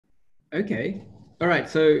Okay. All right.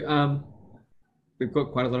 So we've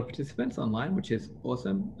got quite a lot of participants online, which is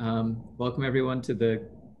awesome. Welcome everyone to the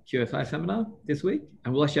QSI seminar this week.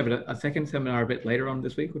 And we'll actually have a second seminar a bit later on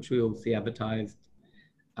this week, which we'll see advertised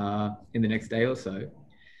in the next day or so.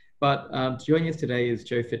 But joining us today is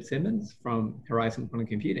Joe Fitzsimons from Horizon Quantum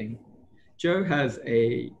Computing. Joe has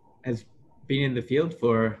been in the field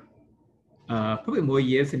for probably more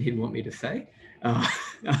years than he'd want me to say. Uh,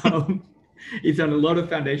 um, he's done a lot of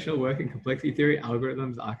foundational work in complexity theory,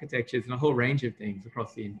 algorithms, architectures, and a whole range of things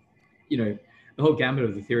across the whole gamut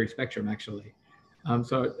of the theory spectrum, actually.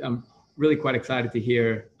 So I'm really quite excited to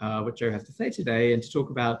hear what Joe has to say today and to talk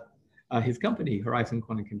about his company, Horizon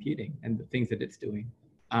Quantum Computing, and the things that it's doing.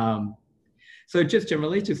 So just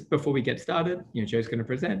generally, just before we get started, Joe's going to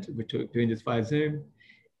present. We're doing this via Zoom.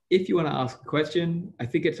 If you want to ask a question, I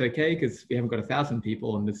think it's okay because we haven't got 1,000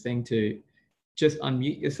 people on this thing to just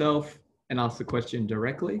unmute yourself and ask the question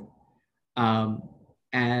directly.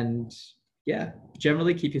 And yeah,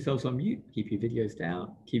 generally keep yourselves on mute, keep your videos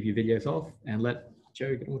down, keep your videos off, and let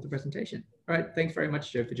Joe get on with the presentation. All right, thanks very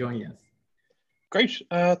much, Joe, for joining us. Great,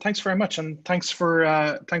 thanks very much, and thanks for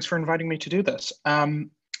inviting me to do this.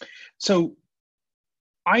 So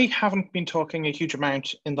I haven't been talking a huge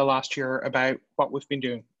amount in the last year about what we've been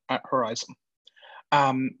doing at Horizon.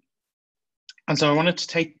 And so I wanted to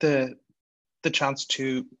take the chance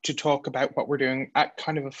to talk about what we're doing at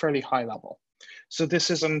kind of a fairly high level. So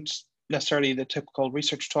this isn't necessarily the typical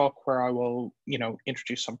research talk where I will,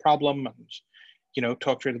 introduce some problem and,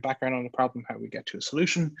 talk through the background on the problem, how we get to a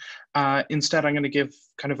solution. Instead, I'm going to give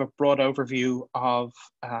kind of a broad overview of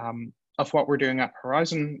what we're doing at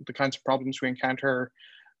Horizon, the kinds of problems we encounter,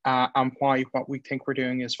 and why what we think we're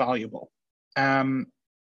doing is valuable.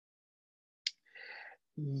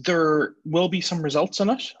 There will be some results in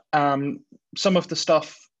it. Some of the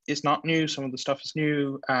stuff is not new, some of the stuff is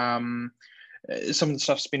new. Some of the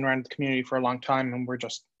stuff's been around the community for a long time and we're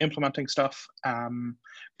just implementing stuff.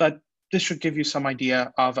 But this should give you some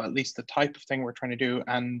idea of at least the type of thing we're trying to do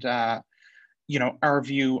and our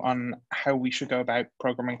view on how we should go about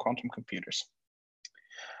programming quantum computers.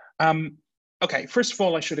 Okay, first of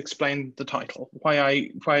all, I should explain the title, why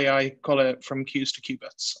I call it From Qs to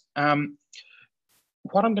Qubits.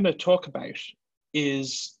 What I'm going to talk about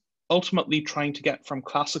is ultimately trying to get from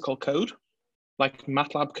classical code, like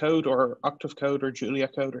MATLAB code or Octave code or Julia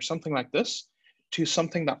code or something like this, to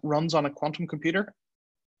something that runs on a quantum computer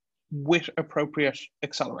with appropriate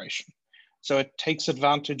acceleration. So it takes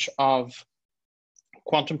advantage of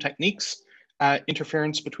quantum techniques,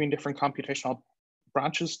 interference between different computational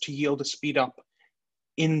branches to yield a speed up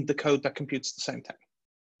in the code that computes the same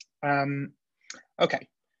thing.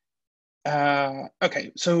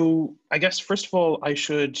 Okay, so I guess first of all, I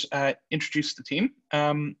should introduce the team.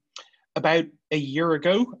 About a year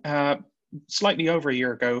ago, slightly over a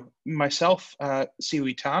year ago, myself,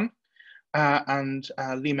 Siwi Tan, and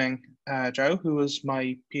Li-Meng Zhao, who was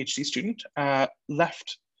my PhD student,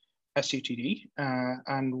 left SUTD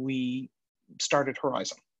and we started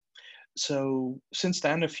Horizon. So since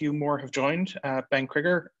then, a few more have joined. Ben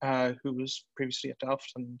Krieger, who was previously at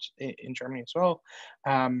Delft and in Germany as well.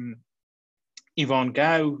 Yvonne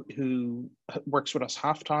Gao, who works with us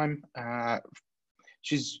half-time.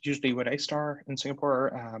 She's usually with A-Star in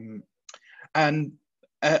Singapore. And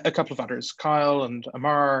a couple of others, Kyle and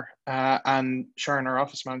Amar, and Sharon, our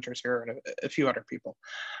office managers here, and a few other people.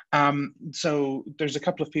 So there's a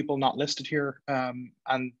couple of people not listed here,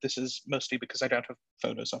 and this is mostly because I don't have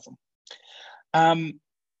photos of them.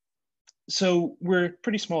 So we're a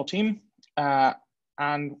pretty small team,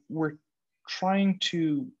 and we're trying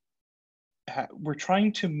to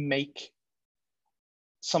make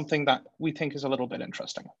something that we think is a little bit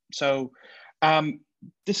interesting. So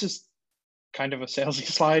this is kind of a salesy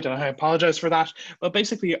slide, and I apologize for that. But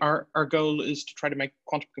basically, our goal is to try to make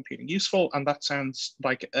quantum computing useful, and that sounds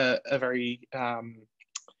like a very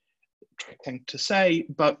trick thing to say.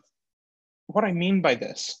 But what I mean by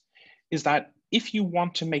this is that if you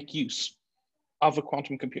want to make use of a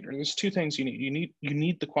quantum computer, there's two things you need. You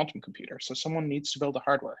need the quantum computer. So someone needs to build the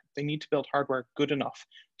hardware. They need to build hardware good enough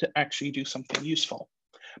to actually do something useful.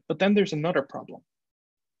 But then there's another problem.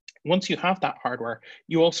 Once you have that hardware,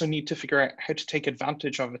 you also need to figure out how to take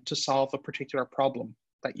advantage of it to solve a particular problem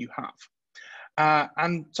that you have.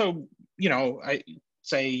 And so, I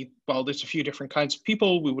say, well, there's a few different kinds of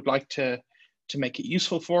people we would like to make it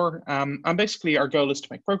useful for. And basically, our goal is to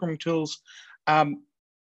make programming tools,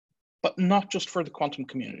 but not just for the quantum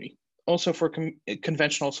community, also for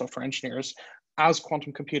conventional software engineers as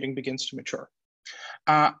quantum computing begins to mature.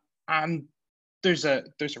 And there's a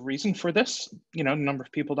reason for this. You know, the number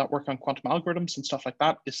of people that work on quantum algorithms and stuff like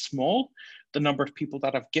that is small. The number of people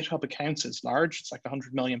that have GitHub accounts is large. It's like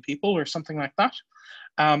 100 million people or something like that.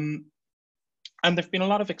 And there've been a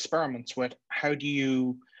lot of experiments with how do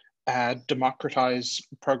you democratize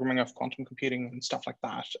programming of quantum computing and stuff like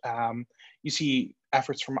that. You see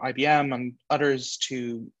efforts from IBM and others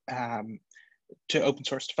to open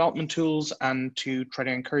source development tools and to try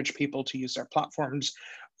to encourage people to use their platforms,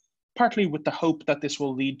 partly with the hope that this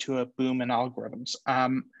will lead to a boom in algorithms.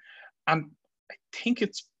 And I think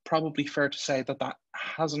it's probably fair to say that that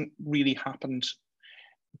hasn't really happened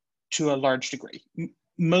to a large degree.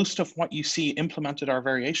 Most of what you see implemented are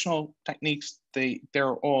variational techniques.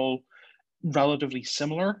 They're all relatively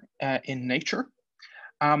similar in nature,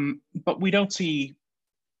 but we don't see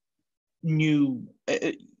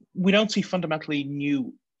fundamentally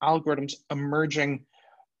new algorithms emerging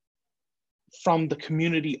from the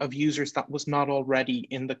community of users that was not already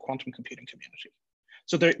in the quantum computing community.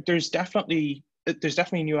 So there's definitely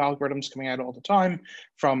new algorithms coming out all the time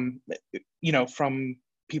from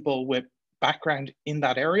people with background in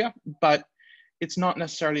that area, but it's not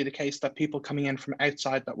necessarily the case that people coming in from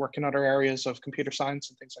outside that work in other areas of computer science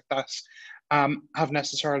and things like that have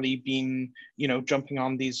necessarily been, jumping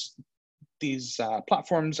on these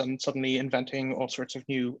platforms and suddenly inventing all sorts of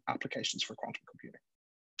new applications for quantum computing.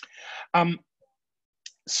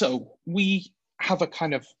 So we have a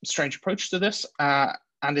kind of strange approach to this,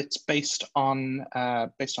 and it's based on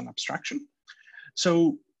abstraction.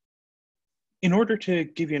 So in order to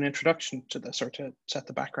give you an introduction to this, or to set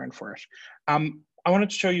the background for it, I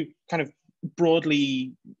wanted to show you kind of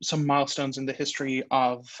broadly some milestones in the history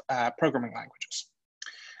of programming languages.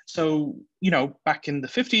 So, back in the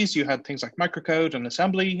 50s, you had things like microcode and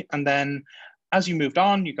assembly, and then as you moved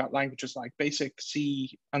on, you got languages like BASIC,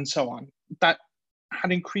 C, and so on, that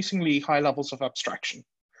had increasingly high levels of abstraction.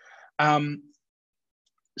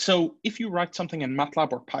 So if you write something in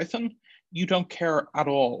MATLAB or Python, you don't care at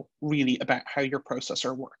all really about how your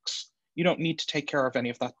processor works. You don't need to take care of any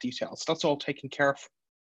of that details. That's all taken care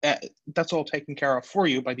of for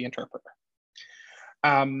you by the interpreter.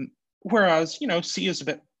 Whereas, C is a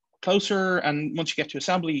bit closer, and once you get to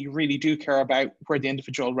assembly, you really do care about where the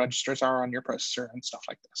individual registers are on your processor and stuff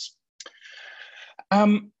like this.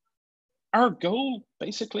 Our goal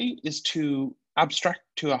basically is to abstract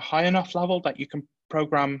to a high enough level that you can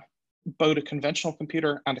program both a conventional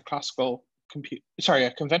computer and a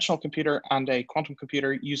a conventional computer and a quantum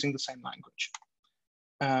computer using the same language.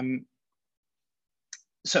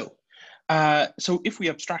 So if we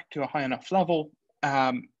abstract to a high enough level,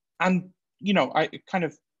 what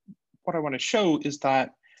I want to show is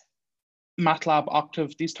that MATLAB,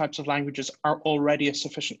 Octave, these types of languages are already a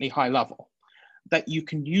sufficiently high level that you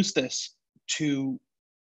can use this to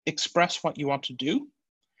express what you want to do,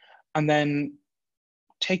 and then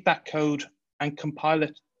take that code and compile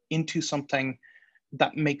it into something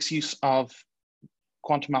that makes use of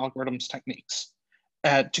quantum algorithms techniques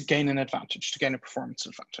to gain an advantage, to gain a performance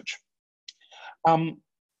advantage.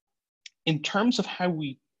 In terms of how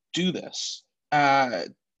we do this,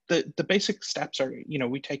 the basic steps are,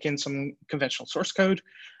 we take in some conventional source code.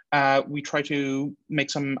 We try to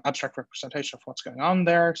make some abstract representation of what's going on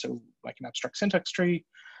there, so like an abstract syntax tree.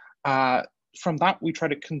 From that, we try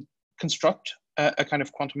to construct a kind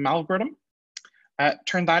of quantum algorithm,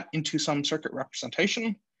 turn that into some circuit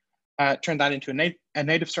representation, turn that into a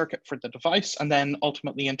native circuit for the device, and then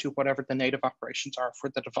ultimately into whatever the native operations are for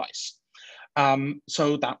the device.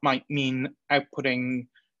 So that might mean outputting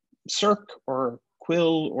circ or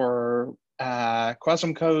quil or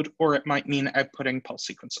Quasm code, or it might mean outputting pulse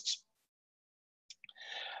sequences.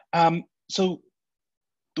 So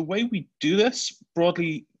the way we do this,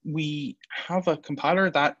 broadly, we have a compiler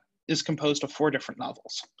that is composed of 4 different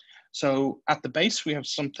levels. So at the base, we have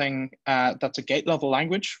something that's a gate level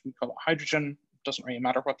language. We call it Hydrogen. Doesn't really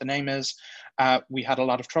matter what the name is. We had a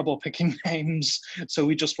lot of trouble picking names, so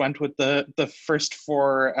we just went with the first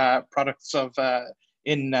 4 products of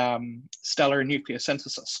in stellar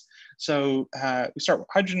nucleosynthesis. So we start with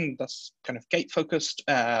hydrogen, that's kind of gate focused.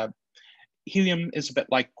 Helium is a bit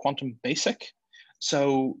like quantum basic.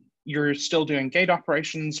 So you're still doing gate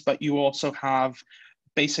operations, but you also have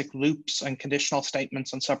basic loops and conditional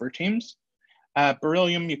statements and subroutines.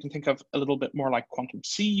 Beryllium, you can think of a little bit more like quantum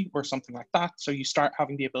C or something like that. So you start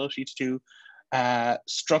having the ability to do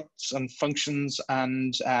structs and functions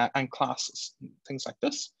and classes, things like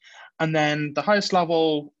this. And then the highest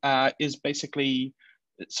level is basically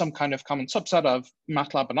some kind of common subset of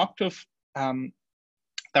MATLAB and Octave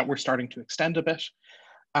that we're starting to extend a bit.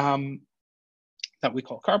 that we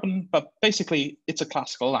call Carbon, but basically it's a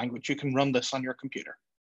classical language. You can run this on your computer.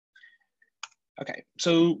 Okay,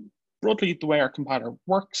 so broadly the way our compiler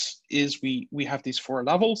works is we have these 4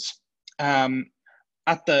 levels.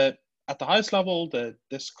 At the highest level,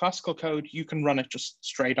 this classical code, you can run it just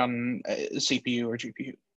straight on a CPU or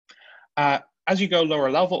GPU. As you go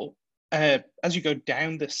lower level, as you go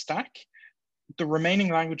down this stack, the remaining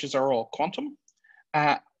languages are all quantum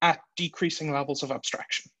at decreasing levels of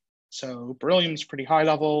abstraction. So Beryllium's pretty high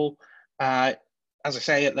level. As I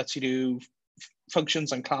say, it lets you do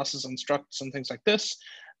functions and classes and structs and things like this.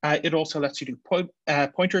 It also lets you do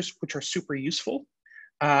pointers, which are super useful.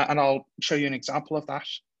 And I'll show you an example of that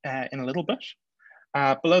in a little bit.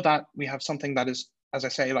 Below that, we have something that is, as I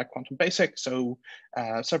say, like quantum basic, so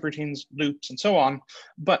subroutines, loops, and so on.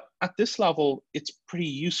 But at this level, it's pretty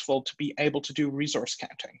useful to be able to do resource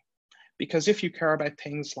counting. Because if you care about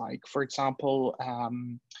things like, for example,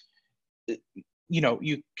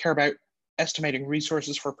 you care about estimating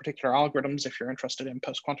resources for particular algorithms, if you're interested in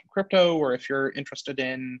post-quantum crypto, or if you're interested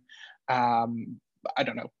in, I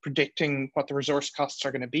don't know, predicting what the resource costs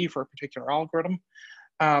are going to be for a particular algorithm,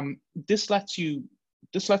 this lets you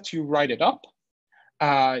write it up,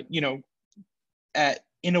 in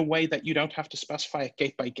a way that you don't have to specify it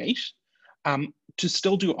gate by gate, to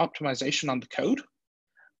still do optimization on the code.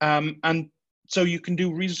 And so you can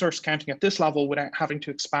do resource counting at this level without having to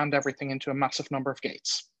expand everything into a massive number of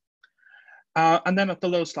gates. And then at the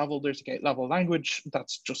lowest level, there's a gate level language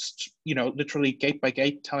that's just, literally gate by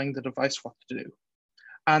gate telling the device what to do.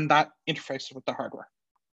 And that interfaces with the hardware.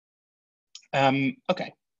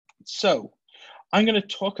 Okay, so I'm going to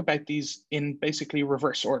talk about these in basically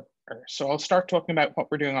reverse order. So I'll start talking about what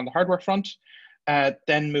we're doing on the hardware front,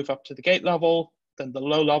 then move up to the gate level, then the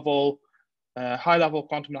low level, high level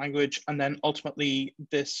quantum language, and then ultimately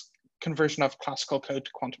this conversion of classical code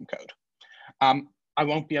to quantum code. I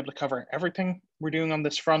won't be able to cover everything we're doing on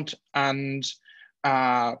this front, and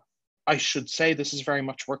I should say this is very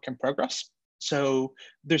much work in progress. So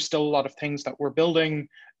there's still a lot of things that we're building.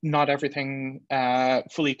 Not everything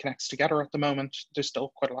fully connects together at the moment. There's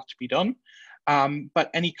still quite a lot to be done. But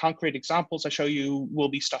any concrete examples I show you will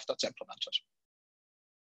be stuff that's implemented.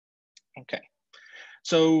 Okay,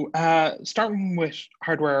 so starting with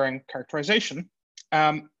hardware and characterization,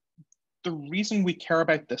 the reason we care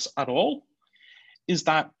about this at all is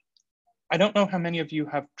that I don't know how many of you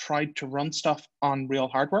have tried to run stuff on real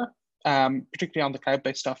hardware, particularly on the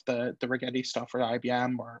cloud-based stuff, the Rigetti stuff or the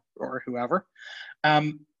IBM or whoever.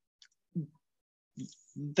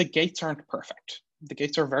 The gates aren't perfect. The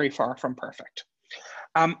gates are very far from perfect.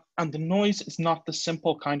 And the noise is not the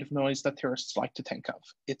simple kind of noise that theorists like to think of.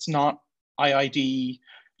 It's not IID,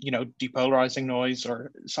 depolarizing noise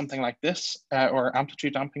or something like this, or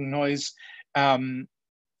amplitude damping noise.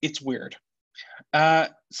 It's weird.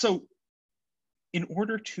 So in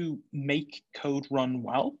order to make code run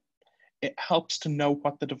well, it helps to know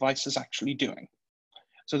what the device is actually doing.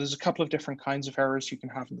 So there's a couple of different kinds of errors you can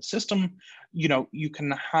have in the system. You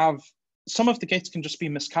can have, some of the gates can just be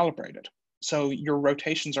miscalibrated. So your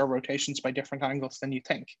rotations are rotations by different angles than you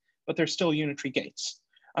think, but they're still unitary gates.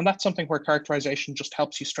 And that's something where characterization just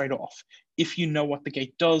helps you straight off. If you know what the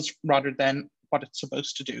gate does rather than what it's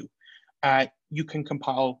supposed to do, you can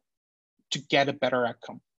compile to get a better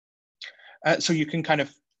outcome. So you can kind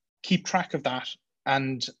of keep track of that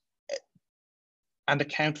and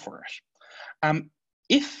account for it.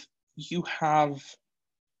 If you have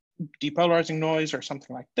depolarizing noise or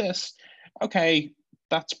something like this, okay,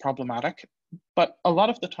 that's problematic. But a lot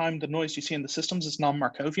of the time, the noise you see in the systems is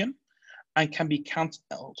non-Markovian and can be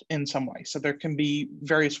canceled in some way. So there can be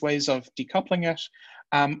various ways of decoupling it,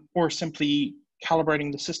 or simply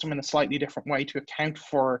calibrating the system in a slightly different way to account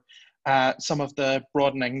for some of the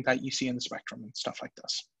broadening that you see in the spectrum and stuff like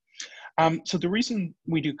this. So the reason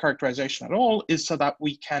we do characterization at all is so that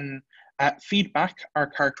we can feed back our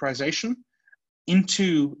characterization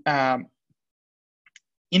into the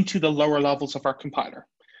lower levels of our compiler,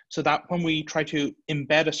 so that when we try to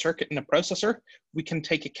embed a circuit in a processor, we can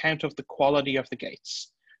take account of the quality of the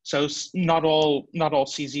gates. So not all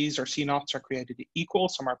CZs or C0s are created equal.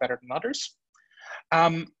 Some are better than others.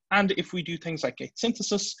 And if we do things like gate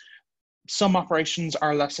synthesis, some operations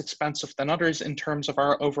are less expensive than others in terms of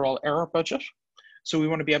our overall error budget. So we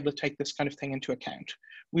want to be able to take this kind of thing into account.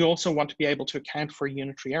 We also want to be able to account for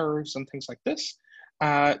unitary errors and things like this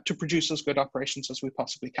to produce as good operations as we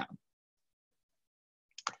possibly can.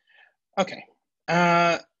 Okay,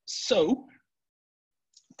 so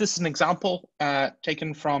this is an example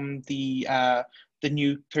taken from the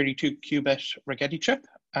new 32-qubit Rigetti chip,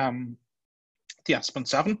 the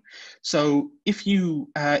S7. So if you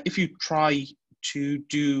try to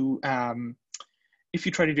do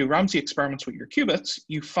Ramsey experiments with your qubits,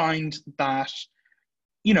 you find that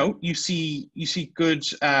you see good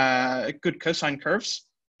cosine curves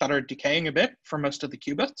that are decaying a bit for most of the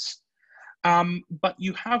qubits. But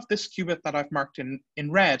you have this qubit that I've marked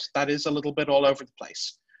in red that is a little bit all over the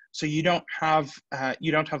place. So you don't have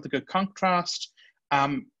the good contrast.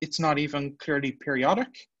 It's not even clearly periodic.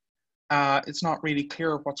 It's not really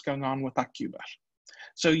clear what's going on with that qubit.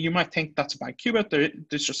 So you might think that's a bad qubit.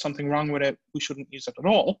 There's just something wrong with it. We shouldn't use it at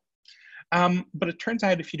all. But it turns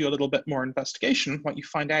out if you do a little bit more investigation, what you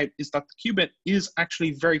find out is that the qubit is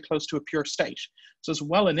actually very close to a pure state. So it's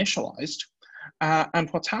well initialized. And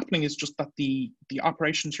what's happening is just that the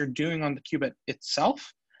operations you're doing on the qubit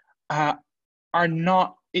itself are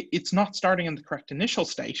not, it's not starting in the correct initial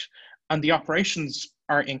state, and the operations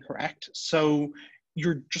are incorrect. So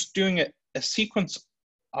you're just doing a sequence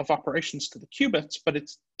of operations to the qubits, but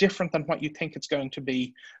it's different than what you think it's going to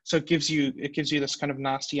be. So it gives you this kind of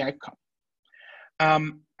nasty outcome.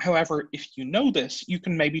 However, if you know this, you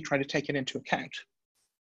can maybe try to take it into account.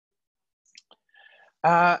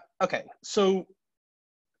 Okay, so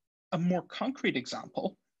a more concrete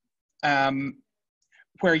example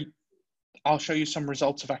where I'll show you some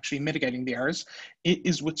results of actually mitigating the errors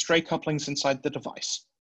is with stray couplings inside the device.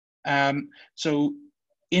 So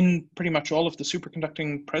in pretty much all of the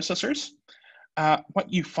superconducting processors,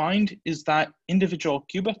 what you find is that individual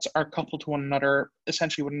qubits are coupled to one another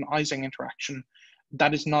essentially with an Ising interaction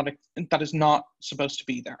that is not supposed to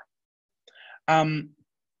be there.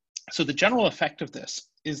 So the general effect of this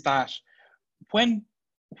is that when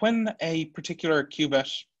a particular qubit,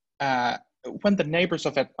 when the neighbors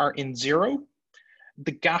of it are in 0,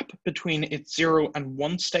 the gap between its 0 and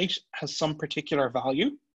 1 state has some particular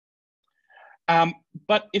value.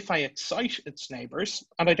 But if I excite its neighbors,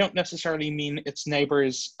 and I don't necessarily mean its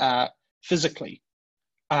neighbors physically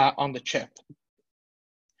on the chip,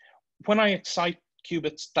 when I excite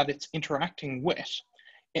qubits that it's interacting with,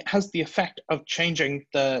 it has the effect of changing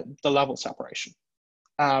the level separation.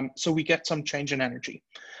 So we get some change in energy.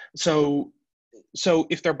 So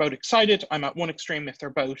if they're both excited, I'm at one extreme. If they're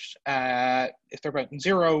both in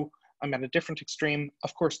 0, I'm at a different extreme.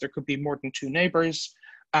 Of course, there could be more than 2 neighbors.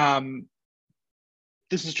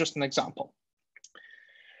 This is just an example.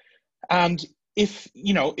 And if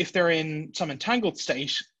they're in some entangled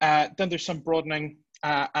state, then there's some broadening,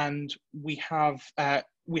 and we have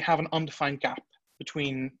an undefined gap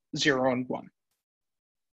between 0 and 1.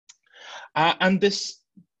 And this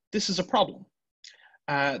is a problem.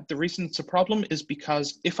 The reason it's a problem is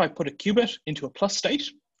because if I put a qubit into a plus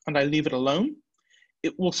state and I leave it alone,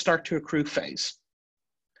 it will start to accrue phase,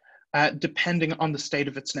 depending on the state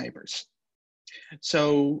of its neighbors.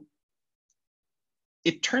 So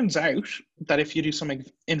it turns out that if you do some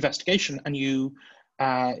investigation and you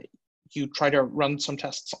try to run some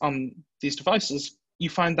tests on these devices, you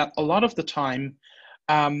find that a lot of the time,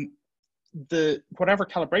 whatever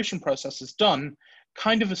calibration process is done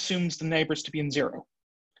kind of assumes the neighbors to be in 0.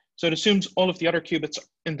 So it assumes all of the other qubits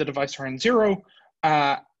in the device are in 0,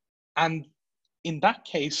 and in that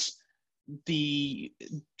case, the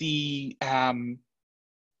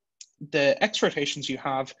X rotations you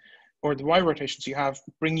have, or the Y rotations you have,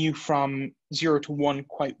 bring you from 0 to 1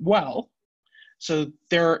 quite well. So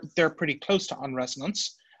they're pretty close to on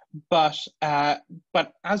resonance. But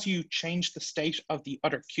as you change the state of the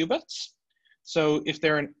other qubits, so if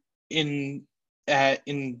they're in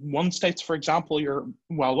 1 states, for example, you're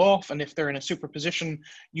well off, and if they're in a superposition,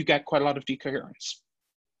 you get quite a lot of decoherence.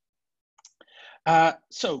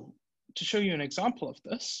 So to show you an example of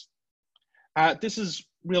this, this is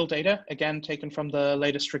real data, again, taken from the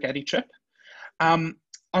latest Rigetti chip. On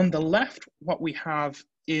the left, what we have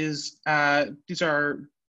is, these are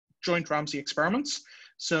joint Ramsey experiments.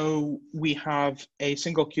 So we have a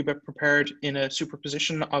single qubit prepared in a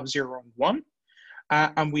superposition of 0 and 1,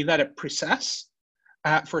 and we let it precess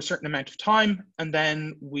for a certain amount of time, and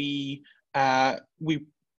then we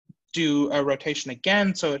do a rotation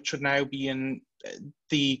again, so it should now be in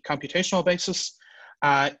the computational basis.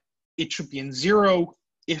 It should be in 0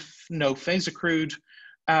 if no phase accrued,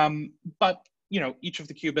 but each of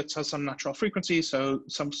the qubits has some natural frequency, so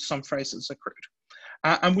some phase is accrued.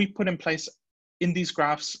 And we put in place, in these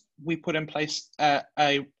graphs, we put in place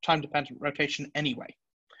a time-dependent rotation anyway,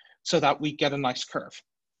 so that we get a nice curve.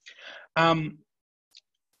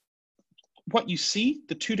 What you see,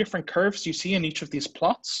 the 2 different curves you see in each of these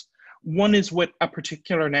plots, one is with a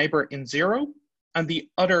particular neighbor in 0, and the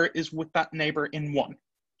other is with that neighbor in 1.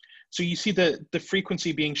 So you see the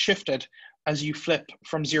frequency being shifted as you flip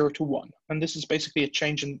from 0 to 1. And this is basically a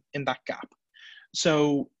change in that gap.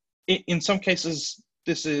 So In some cases,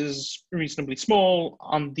 this is reasonably small,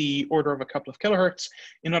 on the order of a couple of kilohertz.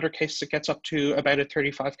 In other cases, it gets up to about a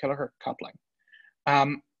 35 kilohertz coupling.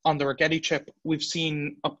 On the Rigetti chip, we've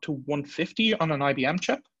seen up to 150 on an IBM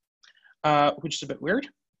chip, which is a bit weird,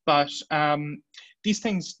 but these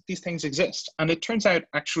things exist. And it turns out,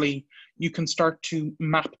 actually, you can start to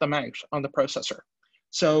map them out on the processor.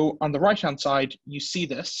 So on the right-hand side, you see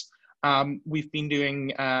this. We've been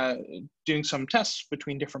doing some tests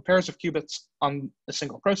between different pairs of qubits on a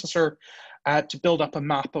single processor to build up a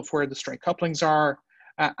map of where the stray couplings are.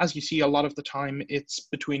 As you see, a lot of the time, it's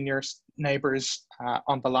between nearest neighbors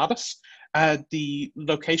on the lattice. The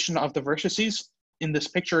location of the vertices in this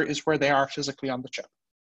picture is where they are physically on the chip.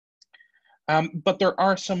 But there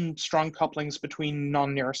are some strong couplings between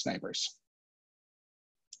non-nearest neighbors.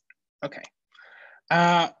 Okay.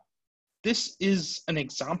 This is an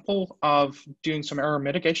example of doing some error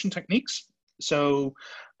mitigation techniques. So,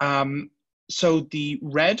 the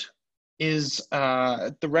red is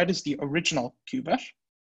the original qubit,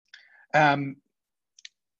 and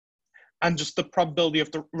just the probability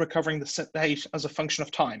of recovering the state as a function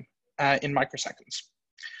of time in microseconds.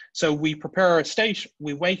 So we prepare a state,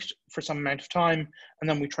 we wait for some amount of time, and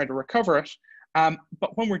then we try to recover it.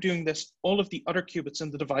 But when we're doing this, all of the other qubits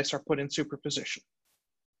in the device are put in superposition.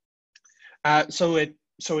 So it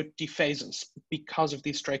dephases because of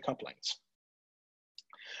these stray couplings.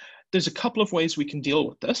 There's a couple of ways we can deal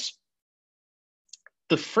with this.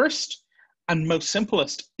 The first and most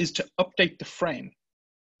simplest is to update the frame.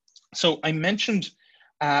 So I mentioned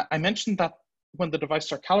that when the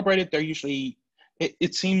devices are calibrated, they're usually,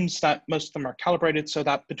 it seems that most of them are calibrated so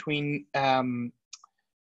that between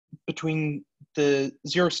the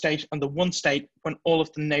 0 state and the 1 state, when all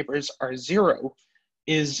of the neighbors are 0,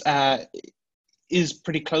 is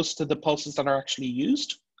pretty close to the pulses that are actually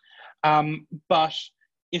used. But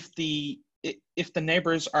if the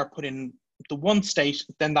neighbors are put in the 1 state,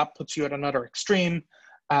 then that puts you at another extreme,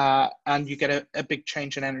 and you get a big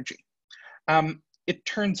change in energy. It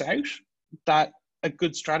turns out that a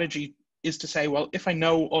good strategy is to say, well, if I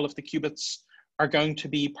know all of the qubits are going to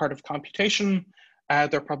be part of computation,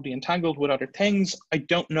 they're probably entangled with other things. I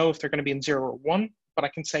don't know if they're going to be in 0 or 1, but I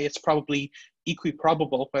can say it's probably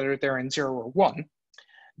equiprobable whether they're in 0 or 1.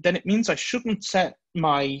 Then it means I shouldn't set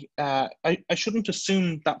my, I shouldn't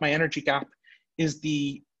assume that my energy gap is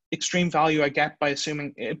the extreme value I get by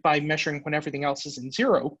measuring when everything else is in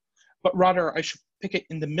 0, but rather I should pick it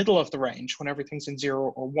in the middle of the range when everything's in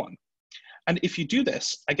 0 or 1. And if you do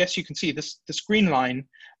this, I guess you can see this green line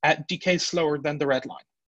decays slower than the red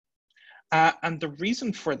line. And the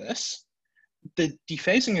reason for this, the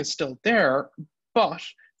dephasing is still there, but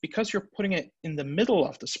because you're putting it in the middle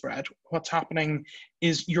of the spread, what's happening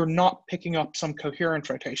is you're not picking up some coherent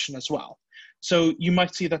rotation as well. So you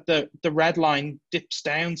might see that the red line dips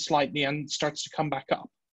down slightly and starts to come back up.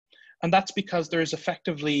 And that's because there is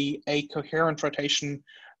effectively a coherent rotation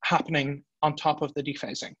happening on top of the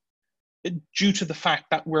dephasing, due to the fact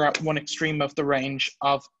that we're at one extreme of the range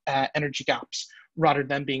of energy gaps rather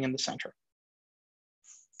than being in the center.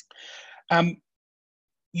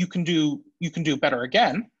 You can do better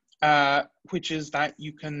again, which is that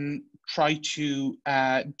you can try to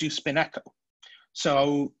do spin echo.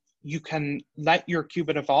 So you can let your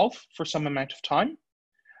qubit evolve for some amount of time,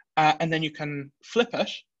 and then you can flip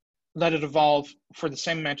it, let it evolve for the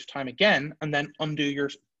same amount of time again, and then undo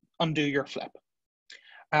your flip.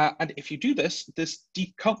 And if you do this, this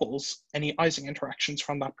decouples any Ising interactions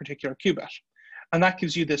from that particular qubit. And that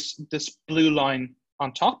gives you this blue line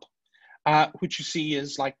on top, which you see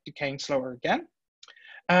is like decaying slower again.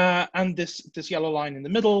 And this yellow line in the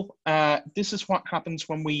middle, this is what happens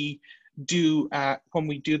when we do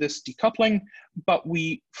this decoupling, but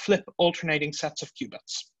we flip alternating sets of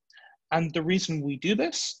qubits. And the reason we do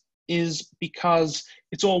this is because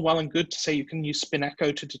it's all well and good to say you can use spin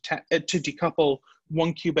echo to decouple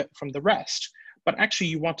one qubit from the rest, but actually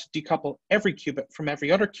you want to decouple every qubit from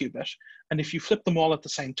every other qubit. And if you flip them all at the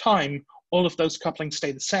same time, all of those couplings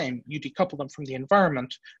stay the same. You decouple them from the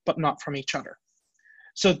environment, but not from each other.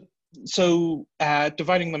 So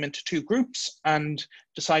dividing them into two groups and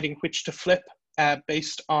deciding which to flip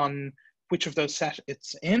based on which of those set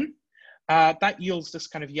it's in, that yields this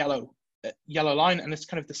kind of yellow line, and it's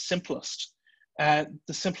kind of the simplest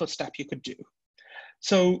step you could do.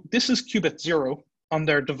 So this is qubit 0 on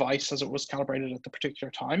their device as it was calibrated at the particular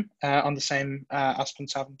time on the same Aspen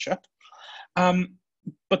 7 chip.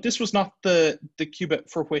 But this was not the qubit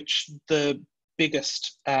for which the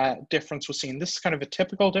biggest difference was seen. This is kind of a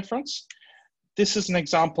typical difference. This is an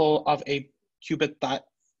example of a qubit that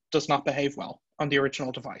does not behave well on the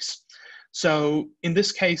original device. So in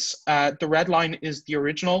this case, the red line is the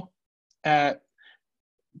original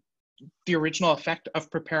effect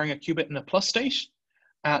of preparing a qubit in a plus state,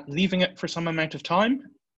 leaving it for some amount of time,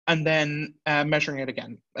 and then measuring it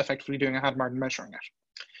again, effectively doing a Hadamard and measuring it.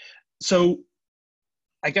 So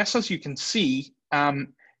I guess as you can see,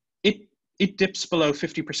 it dips below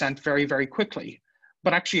 50% very, very quickly,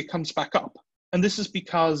 but actually it comes back up. And this is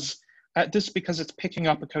because it's picking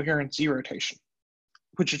up a coherent Z rotation,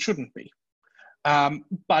 which it shouldn't be.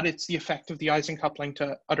 But it's the effect of the Ising coupling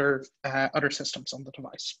to other systems on the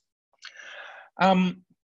device.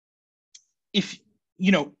 If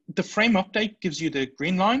the frame update gives you the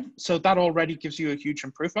green line, so that already gives you a huge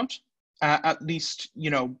improvement, at least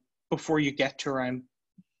before you get to around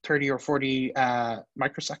 30 or 40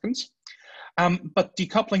 microseconds. But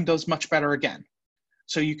decoupling does much better again.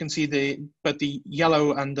 So you can see the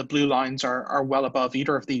yellow and the blue lines are well above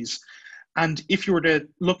either of these. And if you were to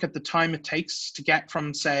look at the time it takes to get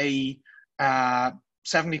from, say,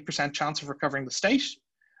 70% chance of recovering the state,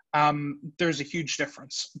 there's a huge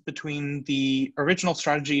difference between the original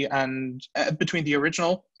strategy and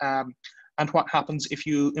and what happens if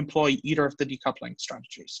you employ either of the decoupling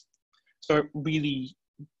strategies. So it really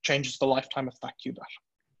changes the lifetime of that qubit.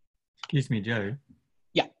 Excuse me, Joe.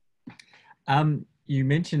 Yeah. You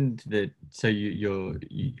mentioned that, so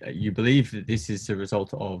you believe that this is a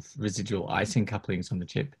result of residual Ising couplings on the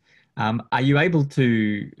chip. Are you able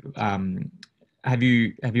to, have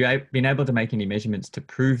you been able to make any measurements to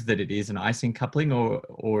prove that it is an Ising coupling,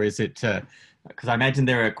 or is it, because I imagine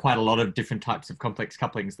there are quite a lot of different types of complex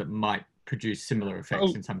couplings that might produce similar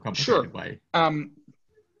effects in some complicated way?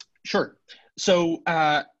 Sure. So,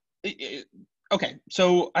 okay.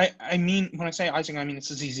 So I mean, when I say Ising, I mean it's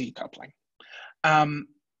a ZZ coupling.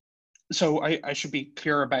 So I should be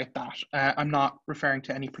clear about that. I'm not referring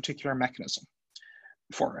to any particular mechanism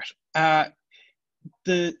for it.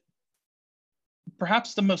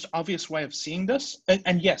 Perhaps the most obvious way of seeing this,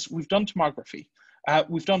 and yes, we've done tomography.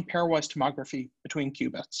 We've done pairwise tomography between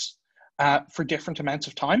qubits for different amounts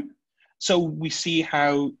of time. So we see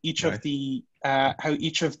how each of the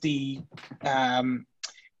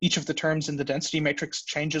terms in the density matrix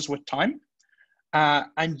changes with time.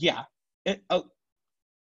 And yeah,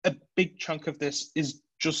 a big chunk of this is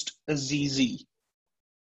just a ZZ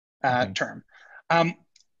term. And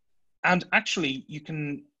actually, you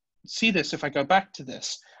can see this if I go back to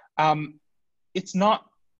this. It's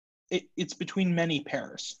between many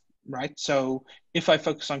pairs, right? So if I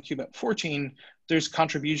focus on qubit 14, there's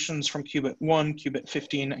contributions from qubit 1, qubit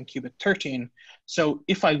 15, and qubit 13. So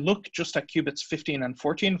if I look just at qubits 15 and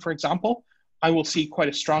 14, for example, I will see quite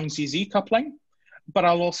a strong ZZ coupling, but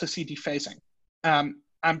I'll also see dephasing. And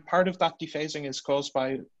part of that dephasing is caused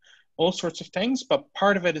by all sorts of things, but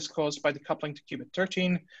part of it is caused by the coupling to qubit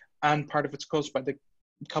 13, and part of it's caused by the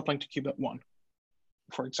coupling to qubit 1,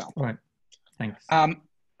 for example. Right, thanks.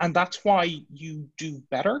 And that's why you do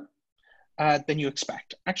better than you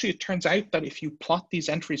expect. Actually, it turns out that if you plot these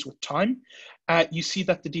entries with time, you see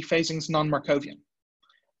that the dephasing is non-Markovian,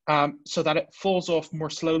 so that it falls off more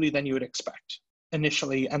slowly than you would expect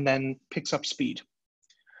initially, and then picks up speed.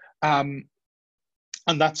 And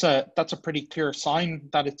that's a pretty clear sign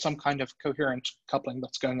that it's some kind of coherent coupling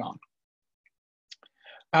that's going on.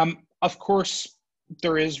 Of course,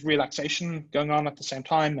 there is relaxation going on at the same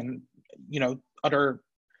time, and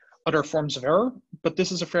other forms of error, but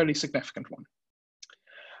this is a fairly significant one.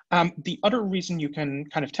 The other reason you can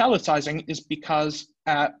kind of tell it's Ising is because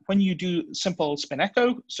when you do simple spin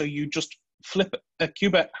echo, so you just flip a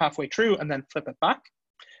qubit halfway through and then flip it back,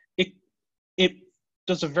 it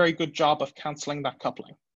does a very good job of canceling that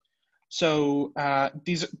coupling. So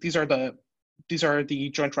these are the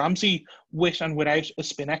joint Ramsey with and without a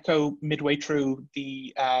spin echo midway through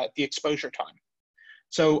the exposure time.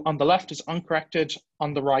 So on the left is uncorrected,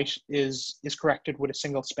 on the right is corrected with a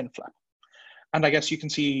single spin flip. And I guess you can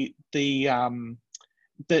see the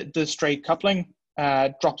straight coupling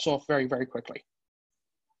drops off very, very quickly.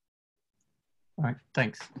 All right,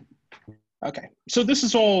 thanks. Okay, so this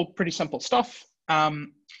is all pretty simple stuff. I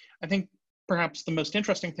think perhaps the most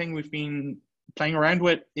interesting thing we've been playing around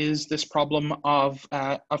with is this problem of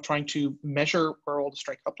trying to measure where all the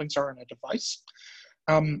straight couplings are in a device.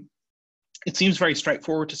 It seems very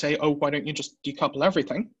straightforward to say, oh, why don't you just decouple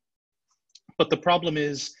everything? But the problem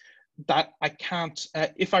is that I can't,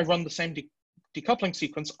 if I run the same decoupling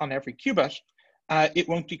sequence on every qubit, it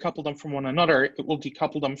won't decouple them from one another, it will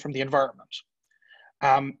decouple them from the environment.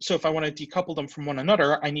 So if I want to decouple them from one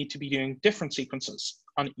another, I need to be doing different sequences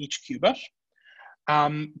on each qubit.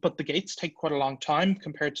 But the gates take quite a long time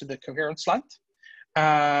compared to the coherence length.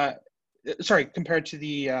 sorry, compared to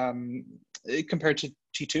the compared to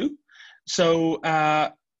T2. So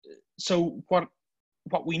so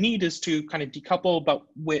what we need is to kind of decouple, but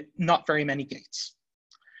with not very many gates.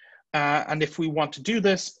 And if we want to do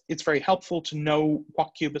this, it's very helpful to know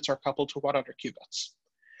what qubits are coupled to what other qubits.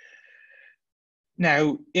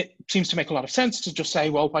 Now, it seems to make a lot of sense to just say,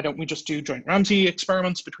 well, why don't we just do joint Ramsey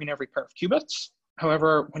experiments between every pair of qubits?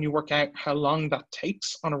 However, when you work out how long that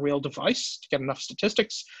takes on a real device to get enough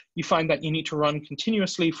statistics, you find that you need to run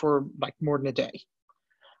continuously for like more than a day.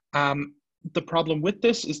 The problem with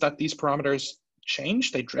this is that these parameters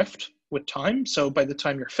change, they drift with time. So by the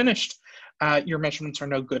time you're finished, your measurements are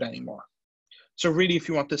no good anymore. So really, if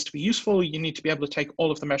you want this to be useful, you need to be able to take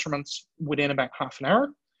all of the measurements within about half an hour,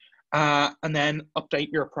 and then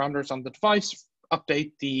update your parameters on the device,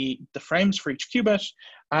 update the frames for each qubit,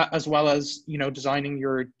 as well as designing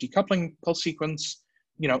your decoupling pulse sequence,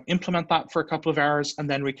 implement that for a couple of hours, and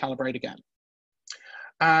then recalibrate again.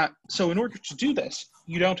 So in order to do this,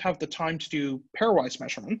 you don't have the time to do pairwise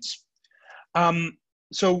measurements.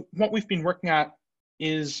 So what we've been working at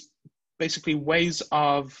is basically ways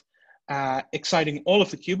of exciting all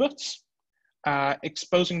of the qubits,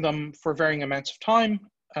 exposing them for varying amounts of time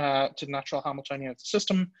to the natural Hamiltonian of the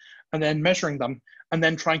system, and then measuring them, and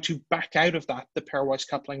then trying to back out of that the pairwise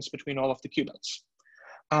couplings between all of the qubits.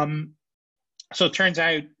 So it turns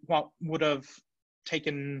out what would have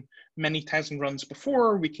taken many thousand runs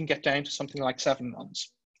before, we can get down to something like 7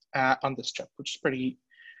 runs on this chip, which is pretty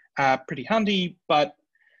handy. But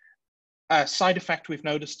a side effect we've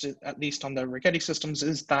noticed, at least on the Rigetti systems,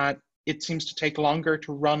 is that it seems to take longer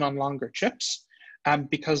to run on longer chips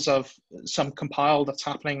because of some compile that's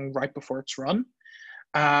happening right before it's run.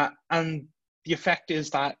 And the effect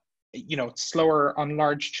is that it's slower on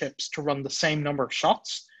large chips to run the same number of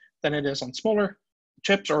shots than it is on smaller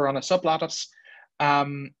chips or on a sublattice.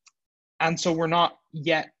 And so we're not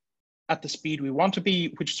yet at the speed we want to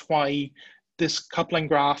be, which is why this coupling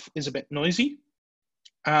graph is a bit noisy.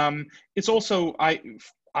 It's also,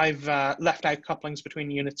 I've left out couplings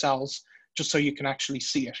between unit cells just so you can actually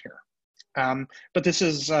see it here. But this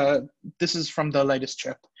is from the latest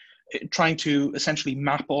chip, trying to essentially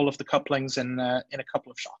map all of the couplings in a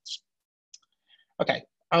couple of shots. Okay,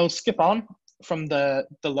 I'll skip on from the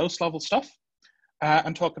lowest level stuff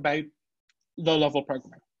and talk about low level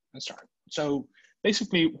programming and start. So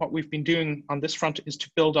basically what we've been doing on this front is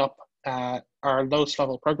to build up our lowest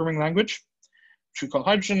level programming language, which we call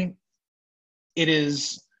Hydrogen. It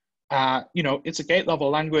is, it's a gate level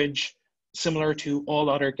language similar to all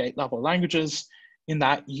other gate level languages in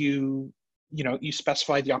that you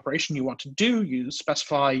specify the operation you want to do, you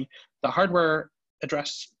specify the hardware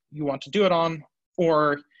address you want to do it on,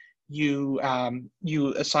 or you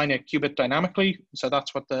assign a qubit dynamically. So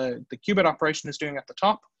that's what the qubit operation is doing at the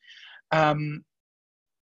top. And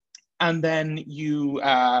then you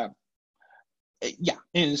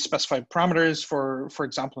specify parameters for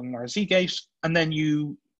example, in our Z gate, and then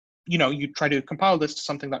you try to compile this to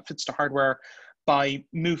something that fits to hardware by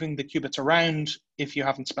moving the qubits around if you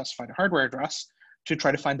haven't specified a hardware address to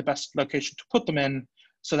try to find the best location to put them in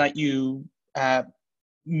so that you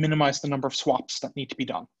minimize the number of swaps that need to be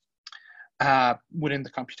done within the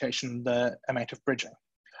computation, the amount of bridging.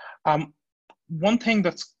 One thing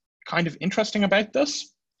that's kind of interesting about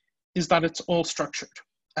this is that it's all structured.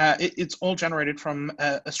 It's all generated from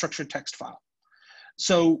a structured text file.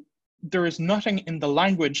 So there is nothing in the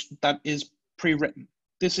language that is pre-written.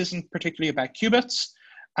 This isn't particularly about qubits.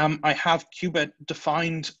 I have qubit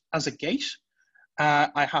defined as a gate.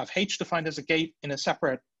 I have H defined as a gate in a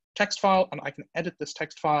separate text file, and I can edit this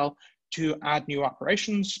text file to add new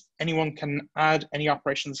operations. Anyone can add any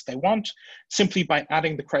operations they want simply by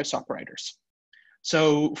adding the Krauss operators.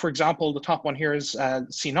 So for example, the top one here is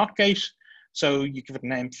C0 gate. So you give it a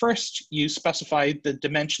name first, you specify the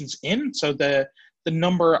dimensions in, so the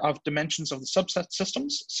number of dimensions of the subset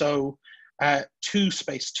systems. So 2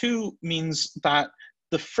 space 2 means that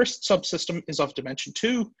the first subsystem is of dimension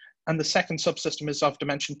 2 and the second subsystem is of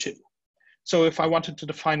dimension 2. So if I wanted to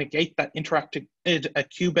define a gate that interacted a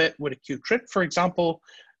qubit with a Q-trip, for example,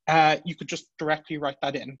 you could just directly write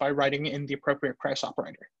that in by writing in the appropriate Krauss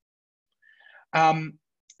operator.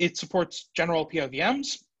 It supports general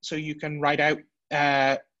POVMs, so you can write out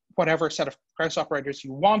whatever set of Krauss operators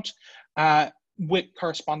you want with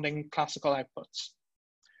corresponding classical outputs.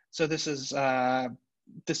 So this is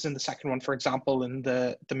in the second one, for example, in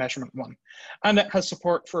the measurement one. And it has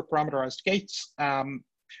support for parameterized gates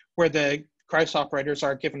where the Krauss operators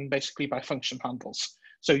are given basically by function handles.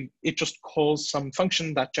 So it just calls some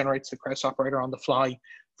function that generates the Krauss operator on the fly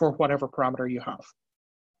for whatever parameter you have.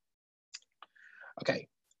 Okay,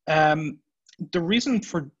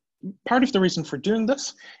 Part of the reason for doing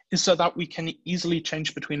this is so that we can easily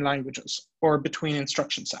change between languages or between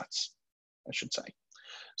instruction sets, I should say.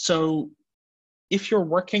 So if you're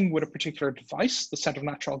working with a particular device, the set of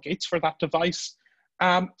natural gates for that device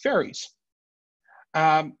varies.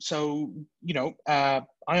 So,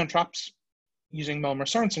 ion traps using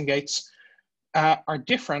Milner-Sorensen gates are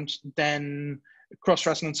different than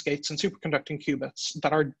cross-resonance gates and superconducting qubits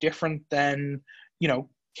that are different than,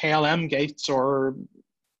 KLM gates or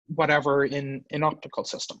whatever in optical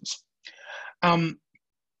systems.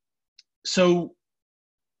 So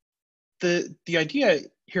the idea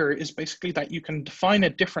here is basically that you can define a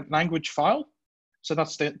different language file. So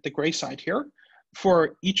that's the gray side here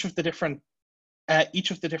for each of the different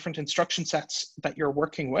instruction sets that you're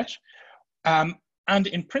working with. And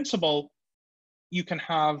in principle, you can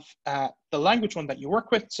have the language one that you work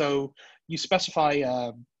with. So you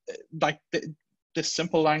specify like this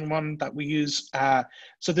simple line one that we use.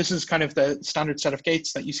 So this is kind of the standard set of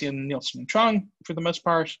gates that you see in Nielsen and Chang for the most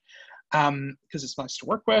part, because it's nice to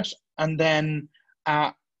work with. And then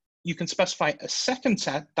you can specify a second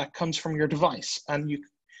set that comes from your device. And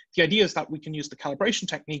the idea is that we can use the calibration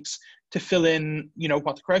techniques to fill in,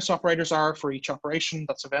 what the Krauss operators are for each operation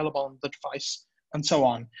that's available on the device, and so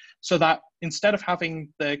on. So that instead of having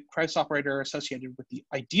the Krauss operator associated with the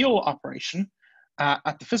ideal operation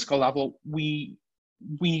at the physical level, we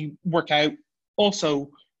work out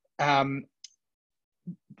also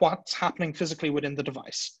what's happening physically within the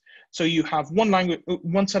device. So you have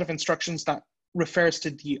one set of instructions that refers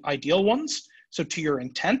to the ideal ones, so to your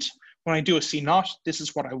intent. When I do a C0, this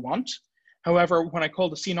is what I want. However, when I call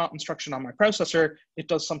the C0 instruction on my processor, it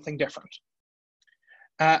does something different.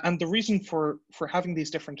 And the reason for having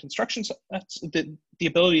these different instruction sets, the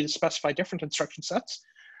ability to specify different instruction sets,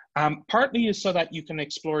 partly is so that you can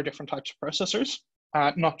explore different types of processors,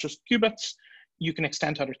 not just qubits. You can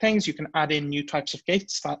extend to other things. You can add in new types of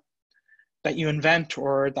gates that you invent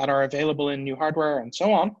or that are available in new hardware and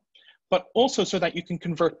so on, but also so that you can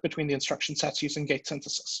convert between the instruction sets using gate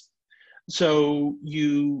synthesis. So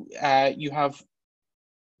you have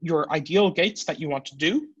your ideal gates that you want to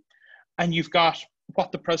do, and you've got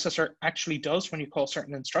what the processor actually does when you call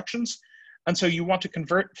certain instructions. And so you want to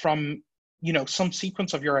convert from, some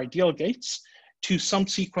sequence of your ideal gates to some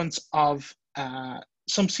sequence of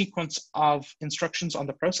instructions on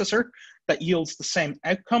the processor that yields the same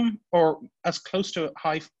outcome or as close to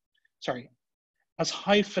as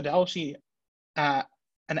high fidelity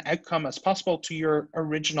an outcome as possible to your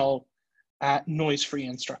original noise-free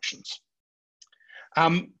instructions.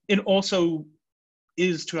 It also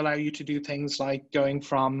is to allow you to do things like going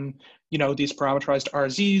from, these parameterized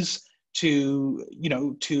RZs to,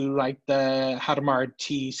 to like the Hadamard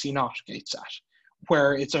T C0 gate set,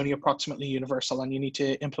 where it's only approximately universal and you need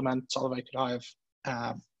to implement Solvay-Kitaev,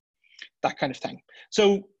 that kind of thing.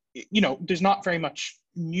 So, there's not very much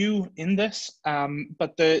new in this,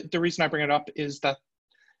 but the reason I bring it up is that,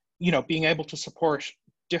 being able to support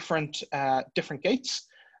different gates,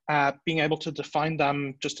 being able to define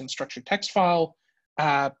them just in structured text file,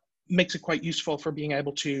 makes it quite useful for being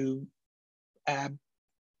able to,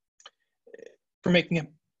 for making it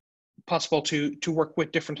possible to work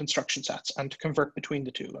with different instruction sets and to convert between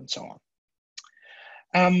the two and so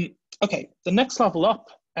on. Okay, the next level up,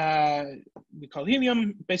 we call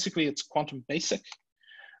helium. Basically, it's quantum basic.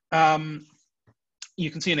 You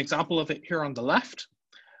can see an example of it here on the left.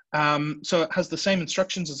 So it has the same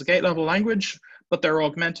instructions as a gate level language, but they're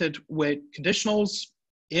augmented with conditionals.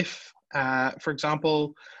 If, for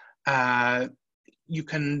example, you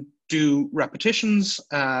can do repetitions,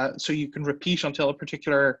 so you can repeat until a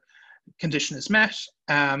particular condition is met.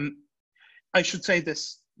 I should say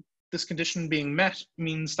this condition being met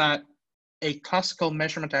means that a classical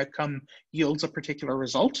measurement outcome yields a particular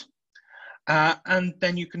result. And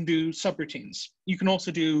then you can do subroutines. You can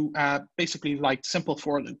also do basically like simple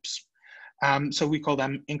for loops. So we call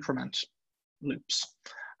them increment loops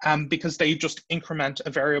because they just increment a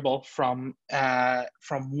variable from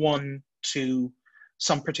 1 to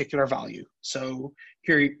some particular value. So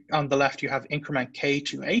here on the left, you have increment k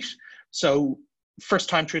to 8. So first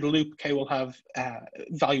time through the loop, k will have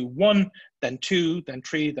value 1, then 2, then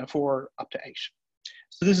 3, then 4, up to 8.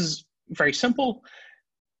 So this is very simple.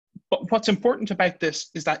 But what's important about this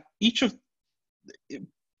is that each of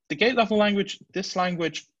the gate level language, this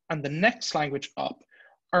language, and the next language up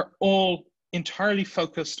are all entirely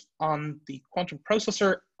focused on the quantum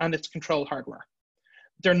processor and its control hardware.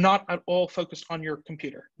 They're not at all focused on your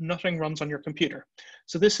computer. Nothing runs on your computer.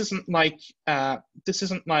 So this isn't like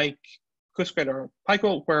QuickSquare or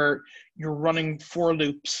Pico where you're running for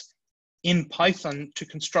loops in Python to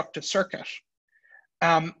construct a circuit.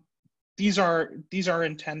 These are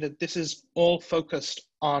intended, this is all focused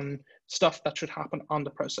on stuff that should happen on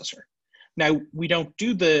the processor. Now, we don't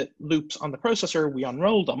do the loops on the processor, we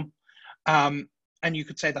unroll them. And you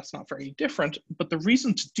could say that's not very different, but the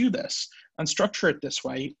reason to do this and structure it this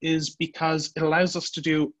way is because it allows us to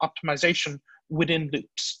do optimization within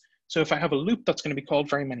loops. So if I have a loop that's going to be called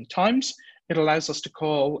very many times, it allows us to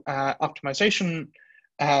call optimization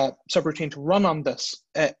subroutine to run on this,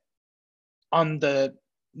 on the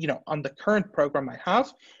current program I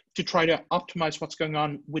have, to try to optimize what's going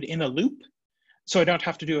on within a loop, so I don't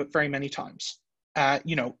have to do it very many times.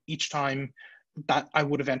 Each time that I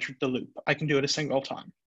would have entered the loop, I can do it a single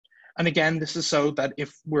time. And again, this is so that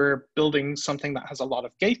if we're building something that has a lot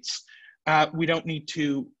of gates, we don't need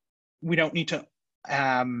to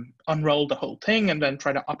unroll the whole thing and then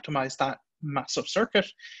try to optimize that massive circuit.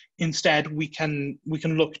 Instead, we can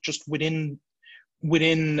look just within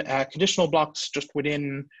conditional blocks, just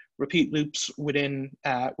within repeat loops, within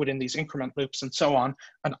these increment loops and so on,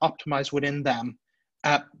 and optimize within them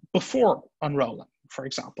before unrolling, for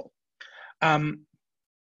example.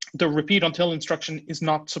 The repeat until instruction is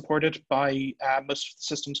not supported by most of the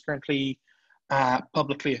systems currently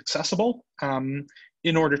publicly accessible.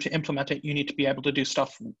 In order to implement it, you need to be able to do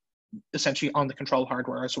stuff essentially on the control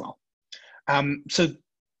hardware as well. So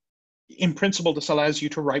in principle, this allows you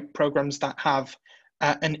to write programs that have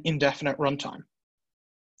an indefinite runtime.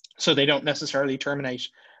 So they don't necessarily terminate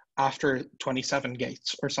after 27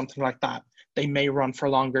 gates or something like that. They may run for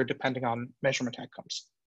longer depending on measurement outcomes.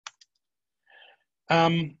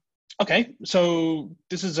 Okay, so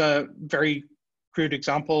this is a very crude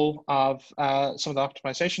example of some of the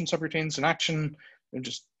optimization subroutines in action. And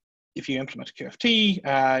just if you implement a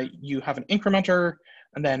QFT, you have an incrementer,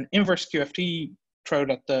 and then inverse QFT, throw it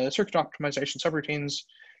at the circuit optimization subroutines.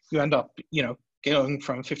 You end up, going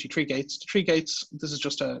from 53 gates to 3 gates. This is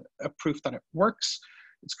just a proof that it works.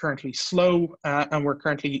 It's currently slow, and we're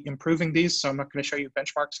currently improving these. So I'm not going to show you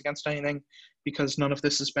benchmarks against anything because none of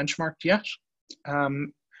this is benchmarked yet.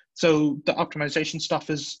 So the optimization stuff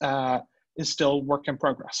is still work in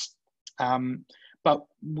progress. But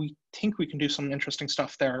we think we can do some interesting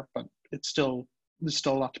stuff there, but there's still a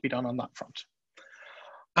lot to be done on that front.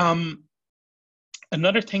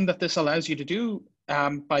 Another thing that this allows you to do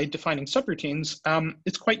by defining subroutines,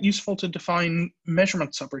 it's quite useful to define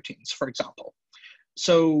measurement subroutines, for example.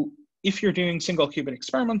 So if you're doing single qubit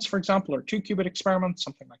experiments, for example, or 2 qubit experiments,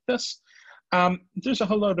 something like this, there's a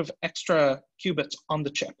whole load of extra qubits on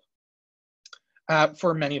the chip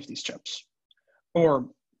for many of these chips.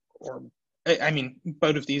 I mean,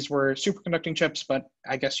 both of these were superconducting chips, but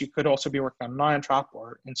I guess you could also be working on an ion trap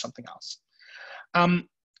or in something else. One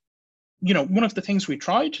of the things we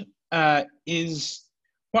tried is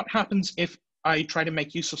what happens if I try to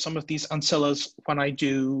make use of some of these ancillas when I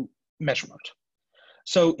do measurement.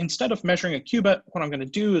 So instead of measuring a qubit, what I'm going to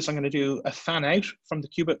do is I'm going to do a fan out from the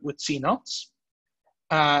qubit with C naughts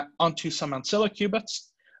onto some ancilla qubits,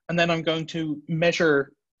 and then I'm going to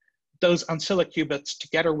measure those ancilla qubits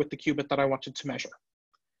together with the qubit that I wanted to measure.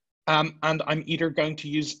 And I'm either going to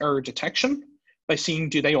use error detection by seeing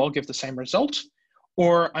do they all give the same result,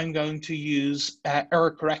 or I'm going to use error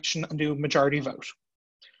correction and do majority vote.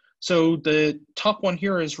 So the top one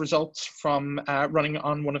here is results from running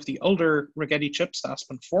on one of the older Rigetti chips, the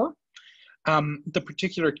Aspen 4. The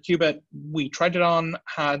particular qubit we tried it on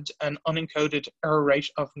had an unencoded error rate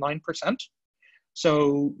of 9%.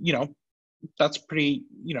 So, that's pretty,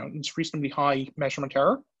 it's reasonably high measurement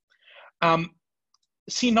error.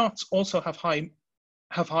 C naughts also have high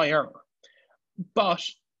error, but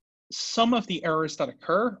some of the errors that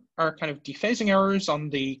occur are kind of dephasing errors on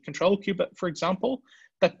the control qubit, for example,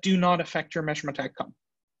 that do not affect your measurement outcome,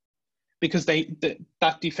 because that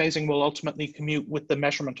dephasing will ultimately commute with the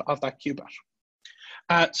measurement of that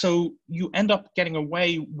qubit. So you end up getting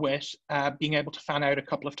away with being able to fan out a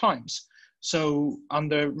couple of times. So on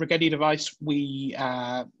the Rigetti device, we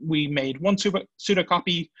made one pseudo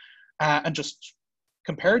copy and just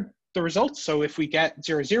compared the results. So if we get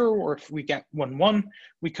 0, 0, or if we get 1, 1,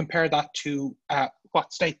 we compare that to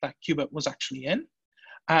what state that qubit was actually in.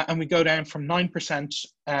 And we go down from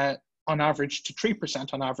 9% on average to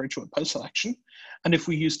 3% on average with post-selection. And if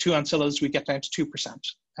we use 2 ancillas, we get down to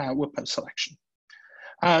 2% with post-selection.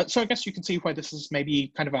 So I guess you can see why this is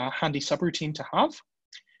maybe kind of a handy subroutine to have,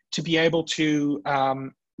 to be able to,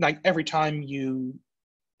 like every time you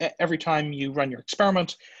run your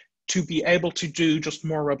experiment, to be able to do just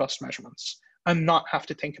more robust measurements and not have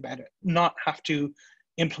to think about it, not have to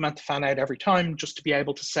implement the fan out every time, just to be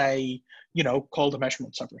able to say, call the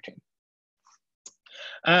measurement subroutine.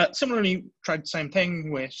 Similarly, tried the same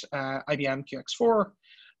thing with IBM QX4.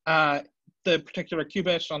 The particular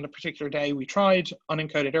qubit on the particular day we tried,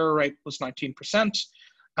 unencoded error rate was 19%,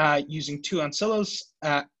 using 2 ancillas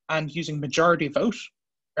and using majority vote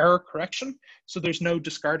error correction. So there's no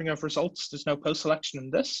discarding of results. There's no post-selection in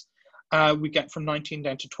this. We get from 19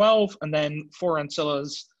 down to 12, and then 4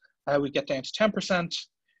 ancillas, we get down to 10%.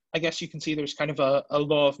 I guess you can see there's kind of a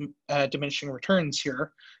law of diminishing returns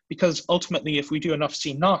here, because ultimately, if we do enough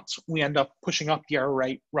C naughts, we end up pushing up the error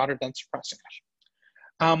rate rather than suppressing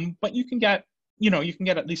it. But you can get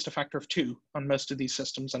at least a factor of 2 on most of these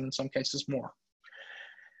systems, and in some cases more.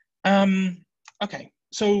 Okay,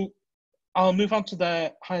 so I'll move on to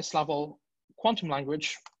the highest level quantum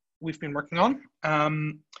language we've been working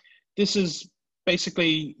on. This is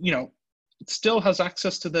basically, it still has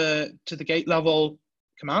access to the gate level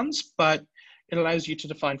commands, but it allows you to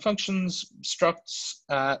define functions, structs,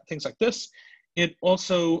 things like this. It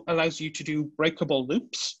also allows you to do breakable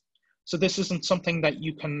loops. So this isn't something that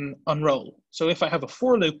you can unroll. So if I have a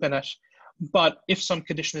for loop in it, but if some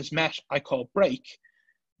condition is met, I call break,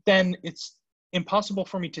 then it's impossible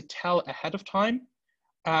for me to tell ahead of time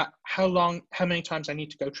how many times I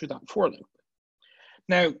need to go through that for loop.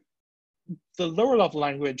 Now, the lower level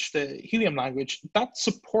language, the helium language, that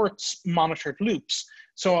supports monitored loops.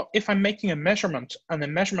 So if I'm making a measurement and the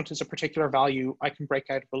measurement is a particular value, I can break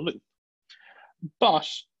out of a loop. But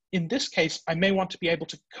in this case, I may want to be able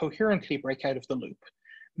to coherently break out of the loop,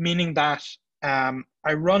 meaning that I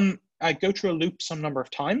go through a loop some number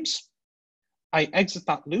of times, I exit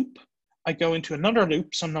that loop, I go into another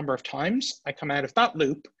loop some number of times, I come out of that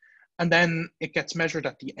loop, and then it gets measured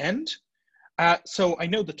at the end. So I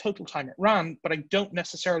know the total time it ran, but I don't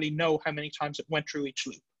necessarily know how many times it went through each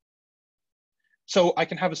loop. So I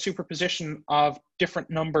can have a superposition of different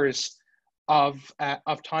numbers of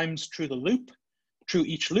times through the loop, through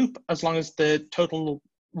each loop, as long as the total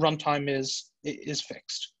runtime is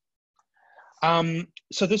fixed.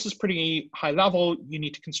 So this is pretty high level. You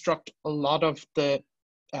need to construct a lot of the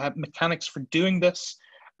mechanics for doing this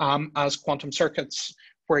as quantum circuits,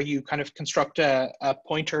 where you kind of construct a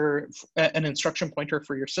pointer, an instruction pointer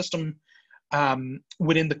for your system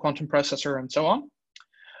within the quantum processor and so on.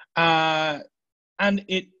 And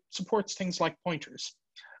it supports things like pointers.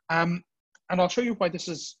 And I'll show you why this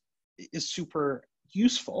is super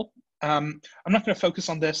useful. I'm not going to focus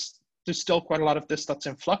on this. There's still quite a lot of this that's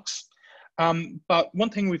in flux. But one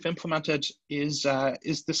thing we've implemented is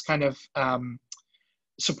this kind of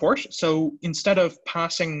support. So instead of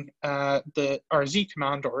passing the RZ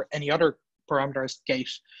command or any other parameterized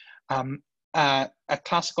gate a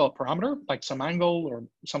classical parameter, like some angle or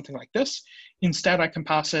something like this, instead I can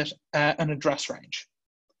pass it an address range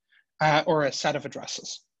or a set of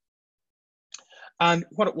addresses. And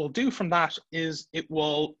what it will do from that is it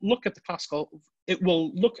will look at the classical, it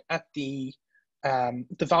will look at the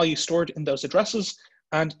value stored in those addresses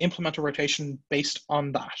and implement a rotation based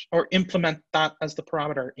on that, or implement that as the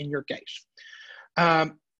parameter in your gate.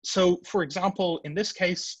 So for example, in this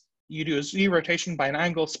case, you do a Z rotation by an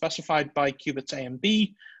angle specified by qubits A and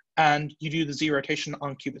B, and you do the Z rotation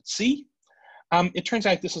on qubit C. It turns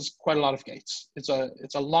out this is quite a lot of gates. It's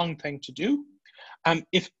a long thing to do.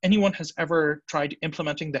 If anyone has ever tried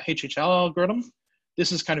implementing the HHL algorithm,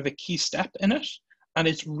 this is kind of a key step in it, and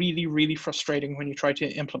it's really, really frustrating when you try to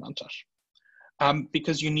implement it.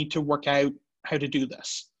 Because you need to work out how to do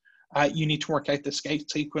this. You need to work out this gate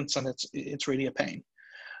sequence, and it's really a pain.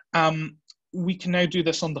 We can now do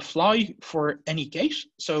this on the fly for any gate.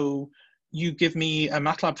 So you give me a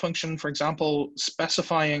MATLAB function, for example,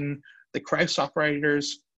 specifying the Krauss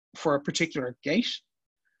operators for a particular gate.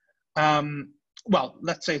 Well,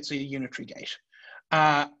 let's say it's a unitary gate.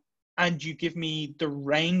 And you give me the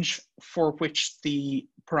range for which the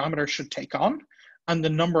parameter should take on, and the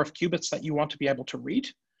number of qubits that you want to be able to read.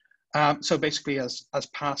 So basically as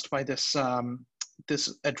passed by this,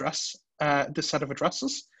 this set of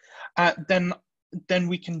addresses, then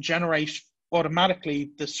we can generate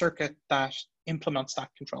automatically the circuit that implements that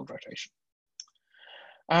controlled rotation.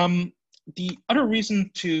 The other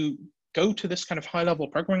reason to go to this kind of high-level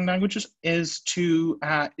programming languages is to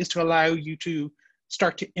allow you to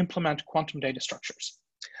start to implement quantum data structures.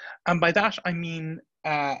 And by that, I mean,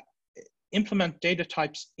 implement data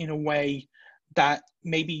types in a way that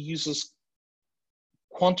maybe uses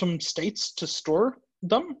quantum states to store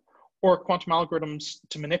them, or quantum algorithms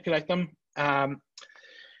to manipulate them,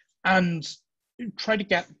 and try to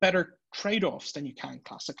get better trade-offs than you can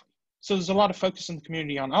classically. So there's a lot of focus in the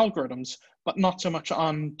community on algorithms, but not so much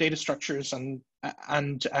on data structures and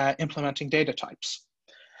implementing data types.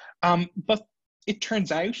 But it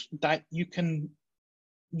turns out that you can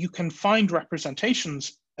you can find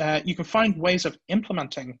representations, you can find ways of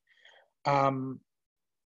implementing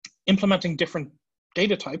different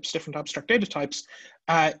data types, different abstract data types,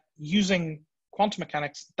 using quantum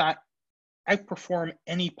mechanics that outperform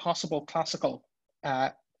any possible classical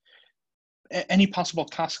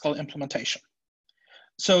implementation.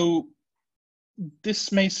 So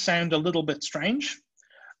this may sound a little bit strange.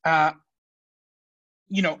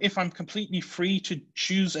 If I'm completely free to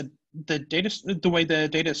choose the way the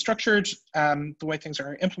data is structured, the way things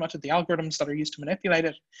are implemented, the algorithms that are used to manipulate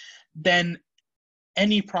it, then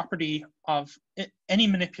any property of any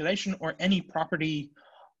manipulation or any property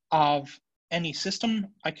of any system,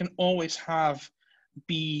 I can always have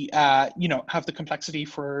have the complexity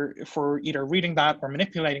for either reading that or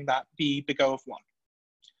manipulating that be big O of 1.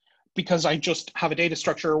 Because I just have a data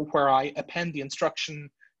structure where I append the instruction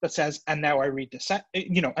that says, and now I read the set,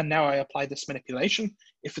 and now I apply this manipulation,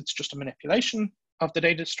 if it's just a manipulation of the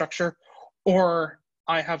data structure, or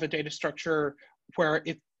I have a data structure where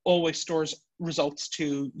it always stores results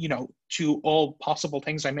to all possible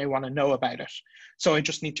things I may want to know about it. So I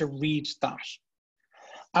just need to read that.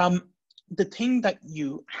 The thing that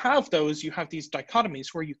you have, though, is you have these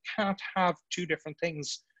dichotomies where you can't have two different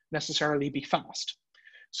things necessarily be fast.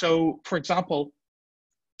 So, for example,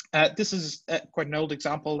 this is quite an old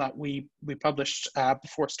example that we published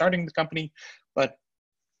before starting the company, but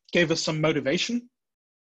gave us some motivation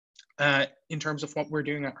in terms of what we're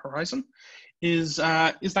doing at Horizon, is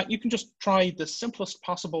that you can just try the simplest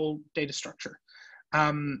possible data structure.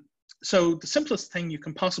 So the simplest thing you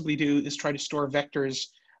can possibly do is try to store vectors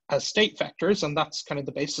as state vectors, and that's kind of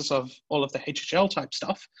the basis of all of the HHL type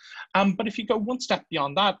stuff. But if you go one step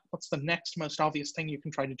beyond that, what's the next most obvious thing you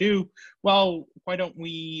can try to do? Well, why don't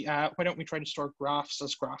we try to store graphs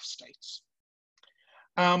as graph states?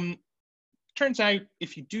 Turns out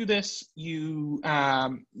if you do this, you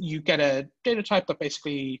get a data type that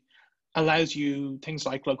basically allows you things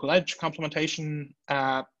like local edge complementation,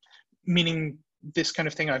 meaning this kind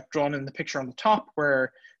of thing I've drawn in the picture on the top,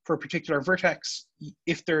 where for a particular vertex,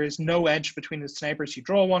 if there is no edge between its neighbors, you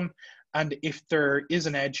draw one, and if there is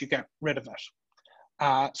an edge, you get rid of it.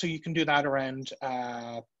 So you can do that around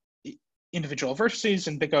individual vertices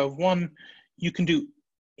in big O of 1. You can do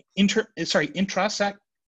intraset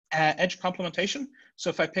edge complementation. So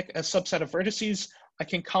if I pick a subset of vertices, I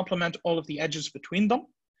can complement all of the edges between them.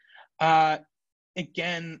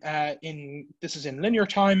 Again, this is in linear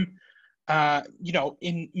time.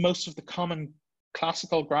 In most of the common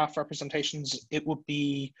classical graph representations, it would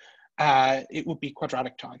be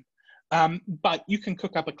quadratic time. But you can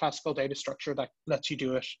cook up a classical data structure that lets you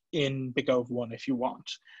do it in big O of 1 if you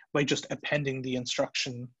want, by just appending the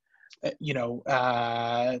instruction, that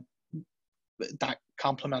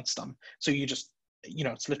complements them. So you just,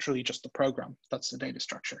 it's literally just the program. That's the data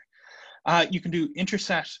structure. You can do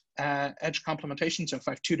interset edge complementation. So if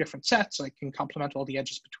I have two different sets, I can complement all the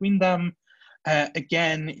edges between them.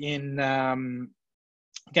 Again, in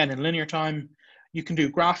linear time, you can do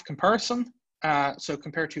graph comparison. So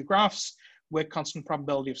compare two graphs with constant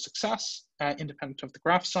probability of success, independent of the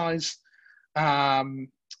graph size. Again,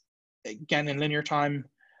 in linear time,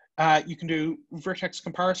 you can do vertex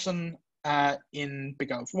comparison in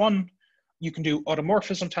big O of 1. You can do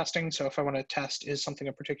automorphism testing. So if I want to test is some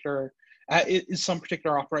particular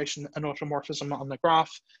operation an automorphism on the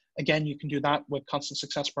graph, again, you can do that with constant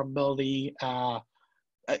success probability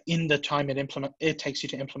in the time it takes you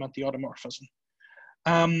to implement the automorphism.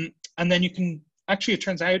 And then you can, actually, it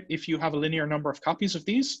turns out if you have a linear number of copies of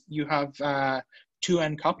these, you have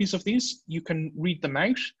 2n copies of these, you can read them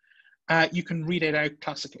out. You can read it out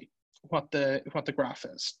classically, what the graph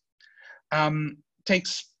is.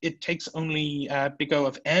 It takes only big O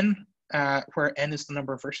of n, where n is the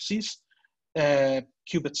number of vertices,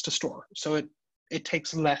 qubits to store. So it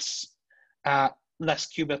takes less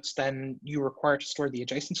qubits than you require to store the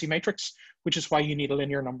adjacency matrix, which is why you need a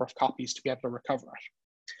linear number of copies to be able to recover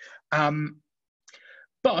it.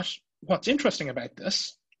 But what's interesting about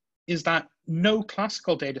this is that no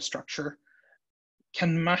classical data structure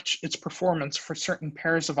can match its performance for certain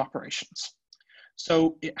pairs of operations.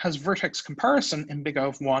 So it has vertex comparison in big O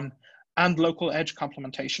of 1 and local edge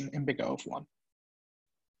complementation in big O of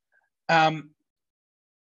 1.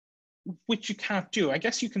 Which you can't do. I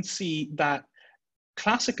guess you can see that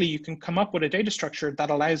classically you can come up with a data structure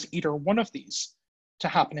that allows either one of these to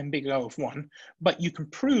happen in big O of 1, but you can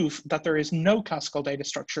prove that there is no classical data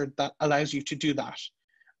structure that allows you to do that.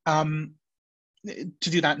 In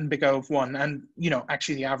big O of 1, and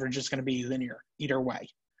actually the average is going to be linear either way.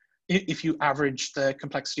 If you average the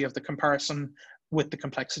complexity of the comparison with the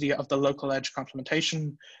complexity of the local edge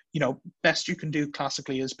complementation, best you can do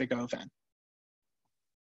classically is big O of n.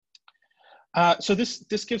 So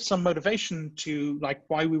this gives some motivation to like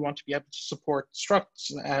why we want to be able to support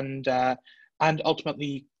structs and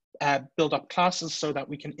ultimately build up classes so that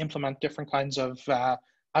we can implement different kinds of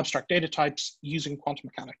abstract data types using quantum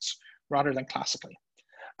mechanics rather than classically.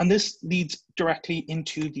 And this leads directly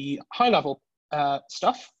into the high level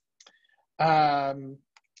stuff.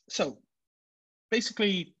 So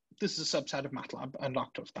basically, this is a subset of MATLAB and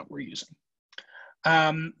Octave that we're using.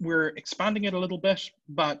 We're expanding it a little bit,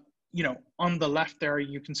 but on the left there,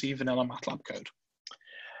 you can see vanilla MATLAB code.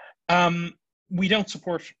 We don't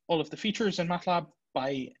support all of the features in MATLAB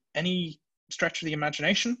by any stretch of the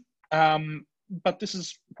imagination, but this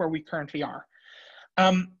is where we currently are.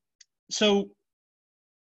 So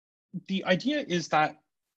the idea is that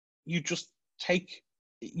you just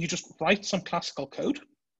write some classical code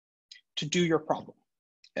to do your problem,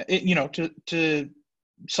 to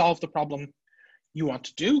solve the problem you want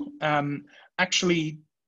to do. Actually,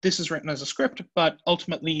 this is written as a script, but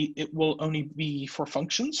ultimately it will only be for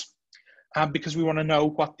functions because we want to know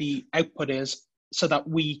what the output is so that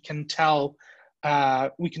we can tell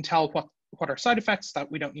what are side effects that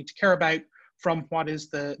we don't need to care about from what is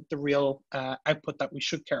the real output that we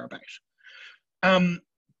should care about.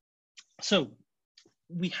 So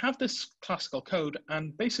we have this classical code,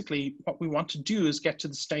 and basically what we want to do is get to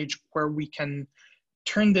the stage where we can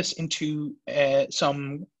turn this into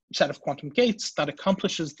some set of quantum gates that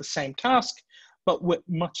accomplishes the same task, but with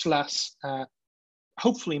much less,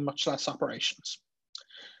 hopefully much less operations.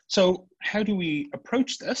 So how do we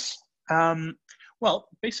approach this? Well,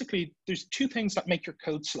 basically, there's two things that make your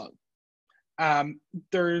code slow.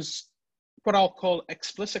 There's what I'll call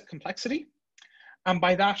explicit complexity. And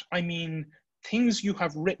by that, I mean things you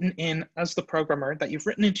have written in as the programmer that you've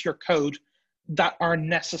written into your code that are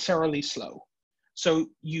necessarily slow.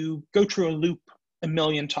 So you go through a loop a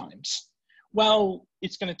million times. Well,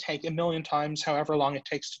 it's going to take a million times, however long it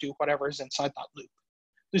takes to do whatever is inside that loop.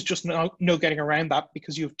 There's just no getting around that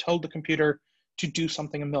because you've told the computer to do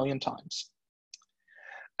something a million times.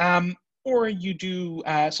 Or you do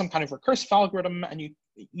some kind of recursive algorithm, and you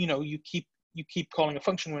keep calling a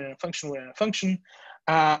function within a function within a function,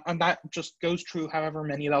 and that just goes through however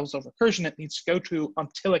many levels of recursion it needs to go through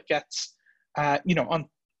until it gets,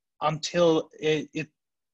 until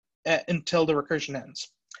the recursion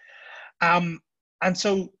ends. And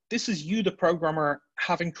so this is you, the programmer,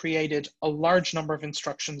 having created a large number of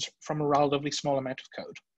instructions from a relatively small amount of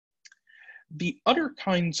code. The other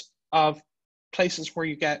kinds of places where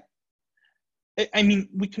you get, I mean,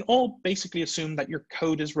 we can all basically assume that your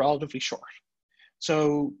code is relatively short.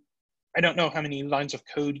 So I don't know how many lines of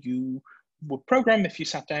code you would program if you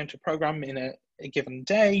sat down to program in a given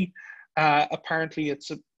day. Apparently,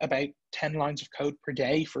 it's about 10 lines of code per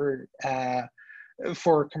day for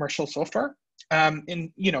commercial software.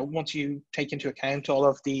 Once you take into account all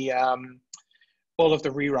of the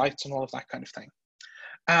rewrites and all of that kind of thing.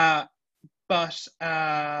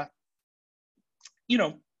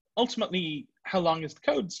 Ultimately, how long is the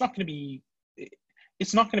code? It's not going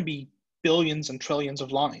to be billions and trillions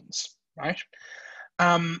of lines, right?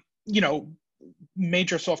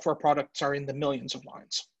 Major software products are in the millions of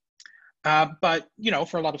lines. But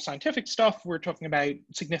for a lot of scientific stuff, we're talking about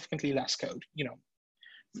significantly less code.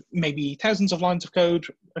 Maybe thousands of lines of code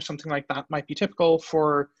or something like that might be typical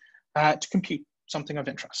for to compute something of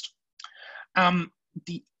interest.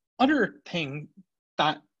 The other thing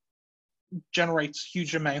that generates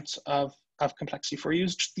huge amounts of complexity for you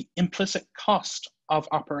is just the implicit cost of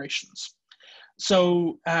operations.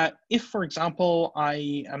 So if, for example,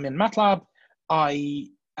 I am in MATLAB, I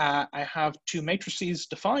have two matrices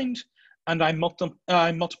defined, and I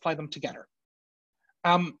multiply them together.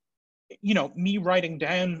 Me writing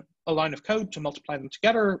down a line of code to multiply them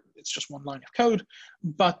together, it's just one line of code,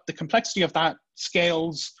 but the complexity of that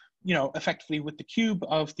scales, effectively with the cube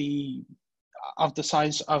of the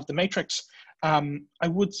size of the matrix. I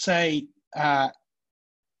would say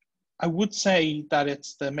that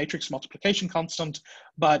it's the matrix multiplication constant,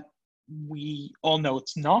 but we all know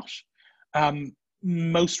it's not.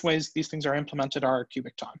 Most ways these things are implemented are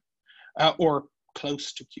cubic time, or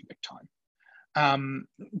close to cubic time.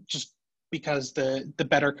 Just because the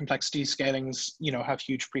better complexity scalings, have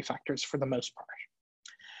huge prefactors for the most part.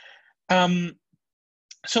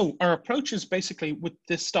 So our approach is basically with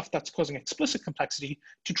this stuff that's causing explicit complexity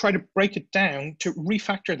to try to break it down, to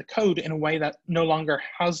refactor the code in a way that no longer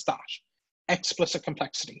has that explicit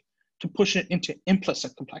complexity, to push it into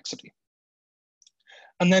implicit complexity.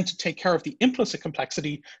 And then to take care of the implicit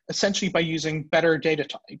complexity, essentially by using better data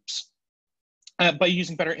types. by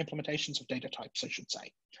using better implementations of data types, I should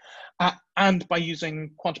say, and by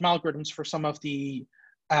using quantum algorithms for some of the,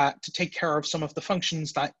 to take care of some of the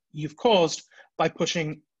functions that you've caused by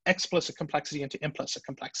pushing explicit complexity into implicit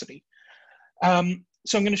complexity. So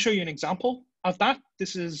I'm going to show you an example of that.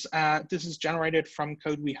 This is generated from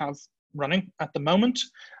code we have running at the moment,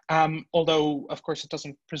 although of course it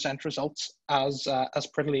doesn't present results as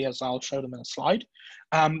prettily as I'll show them in a slide.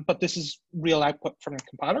 But this is real output from the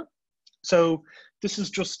compiler. So this is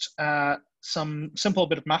just some simple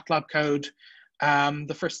bit of MATLAB code.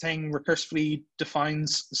 The first thing recursively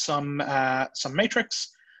defines some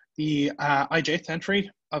matrix, the ijth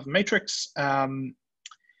entry of a matrix.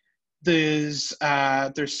 There's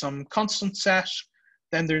some constant set.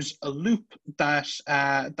 Then there's a loop that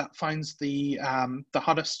finds the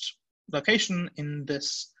hottest location in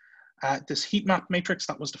this this heat map matrix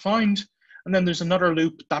that was defined. And then there's another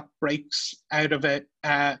loop that breaks out of it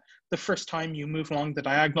the first time you move along the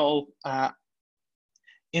diagonal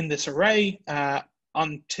in this array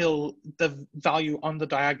until the value on the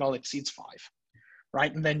diagonal exceeds 5,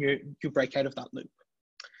 right? And then you break out of that loop.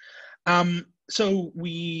 So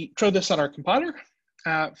we throw this at our compiler.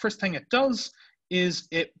 First thing it does is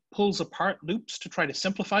it pulls apart loops to try to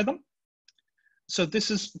simplify them. So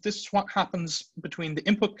this is what happens between the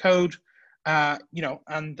input code, you know,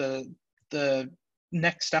 and the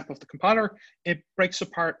next step of the compiler. It breaks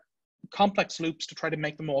apart complex loops to try to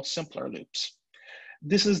make them all simpler loops.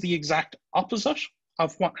 This is the exact opposite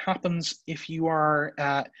of what happens if you are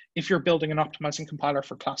if you're building an optimizing compiler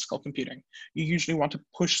for classical computing. You usually want to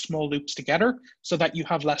push small loops together so that you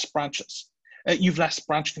have less branches. You've less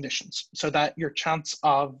branch conditions, so that your chance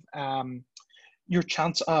of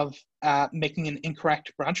making an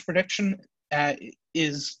incorrect branch prediction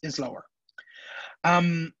is lower.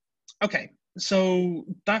 Okay, so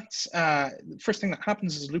that's the first thing that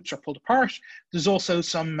happens is loops are pulled apart. There's also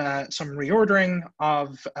some reordering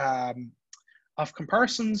of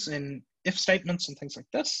comparisons in if statements and things like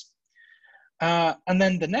this. And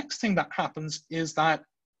then the next thing that happens is that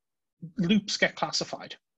loops get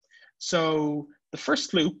classified. So the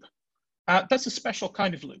first loop, that's a special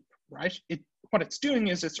kind of loop, right? What it's doing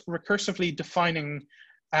is it's recursively defining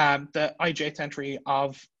the ijth entry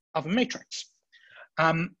of a matrix.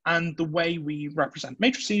 And the way we represent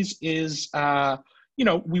matrices is, you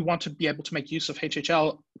know, we want to be able to make use of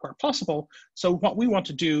HHL where possible. So what we want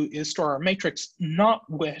to do is store our matrix not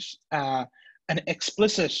with an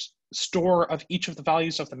explicit store of each of the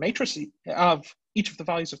values of the matrix,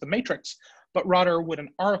 but rather with an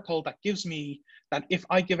oracle that gives me that if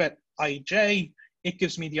I give it ij, it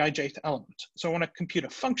gives me the ijth element. So I want to compute a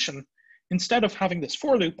function. Instead of having this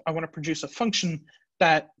for loop, I want to produce a function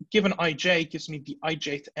that given ij gives me the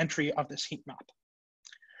ijth entry of this heat map.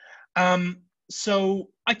 So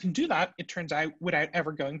I can do that, it turns out, without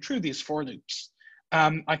ever going through these for loops.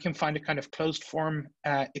 I can find a kind of closed form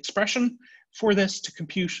expression for this to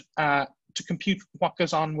compute what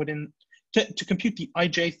goes on within, to compute the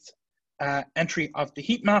ijth entry of the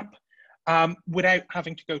heat map without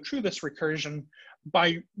having to go through this recursion,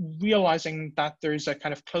 by realizing that there's a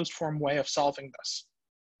kind of closed form way of solving this.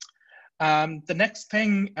 The next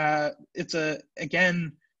thing,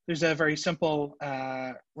 again, there's a very simple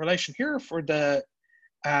relation here for the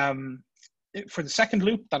second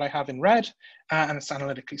loop that I have in red, and it's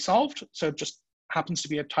analytically solved. So it just happens to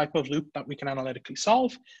be a type of loop that we can analytically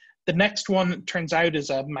solve. The next one, turns out,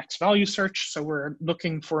 is a max value search. So we're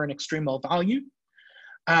looking for an extremal value.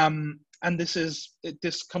 And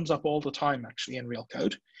this comes up all the time, actually, in real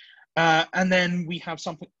code. And then we have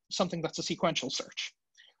something that's a sequential search.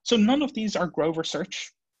 So none of these are Grover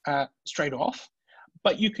search straight off,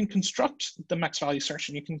 but you can construct the max value search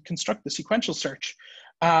and you can construct the sequential search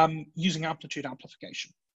using amplitude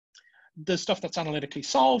amplification. The stuff that's analytically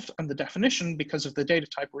solved and the definition, because of the data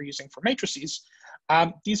type we're using for matrices,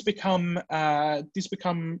 these become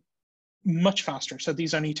much faster. So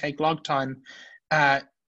these only take log time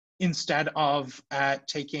instead of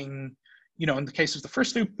taking, you know, in the case of the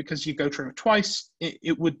first loop, because you go through it twice,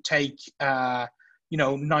 it would take, you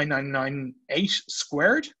know, 9998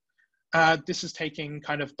 squared. This is taking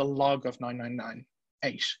kind of the log of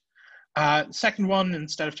 9998. Second one,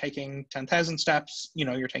 instead of taking 10,000 steps, you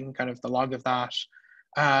know, you're taking kind of the log of that.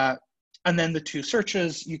 And then the two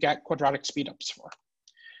searches, you get quadratic speedups for.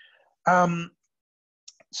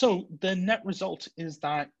 So the net result is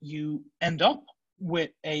that you end up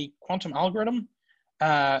with a quantum algorithm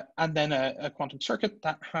and then a quantum circuit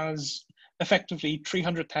that has effectively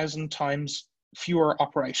 300,000 times fewer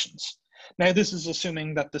operations. Now, this is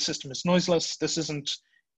assuming that the system is noiseless. This isn't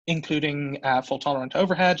including fault tolerant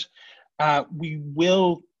overhead. We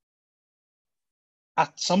will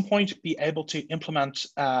at some point be able to implement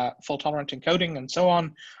fault-tolerant encoding and so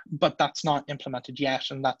on, but that's not implemented yet,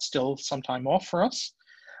 and that's still some time off for us.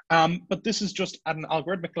 But this is just at an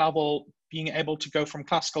algorithmic level, being able to go from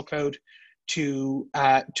classical code to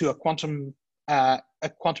a quantum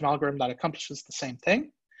algorithm that accomplishes the same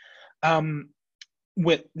thing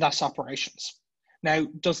with less operations. Now,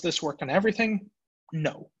 does this work on everything?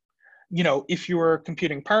 No. You know, if you're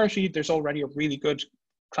computing parity, there's already a really good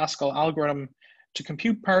classical algorithm to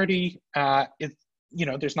compute parity. You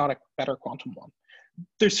know, there's not a better quantum one.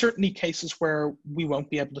 There's certainly cases where we won't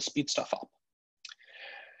be able to speed stuff up.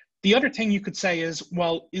 The other thing you could say is,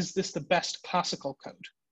 well, is this the best classical code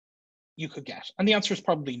you could get? And the answer is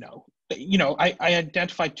probably no. You know, I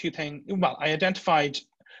identified two things. Well, I identified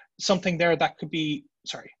something there that could be,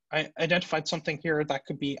 I identified something here that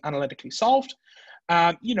could be analytically solved.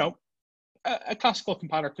 You know, a classical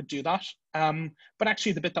compiler could do that. But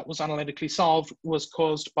actually the bit that was analytically solved was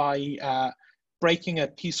caused by breaking a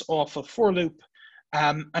piece off a for loop,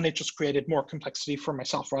 and it just created more complexity for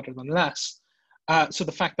myself rather than less. So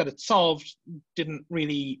the fact that it's solved didn't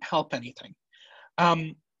really help anything.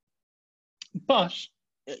 But,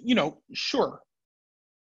 you know, sure.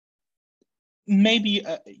 Maybe,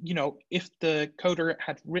 you know, if the coder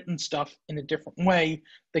had written stuff in a different way,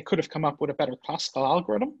 they could have come up with a better classical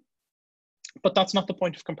algorithm. But that's not the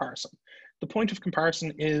point of comparison. The point of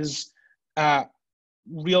comparison is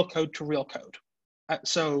real code to real code.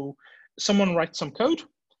 So someone writes some code.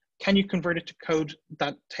 Can you convert it to code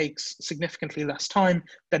that takes significantly less time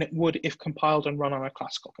than it would if compiled and run on a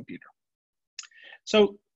classical computer?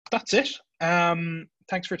 So that's it.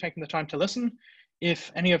 Thanks for taking the time to listen.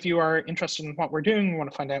 If any of you are interested in what we're doing,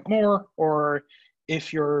 want to find out more, or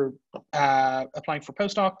if you're applying for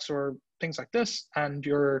postdocs or things like this, and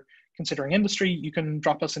you're considering industry, you can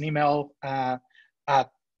drop us an email at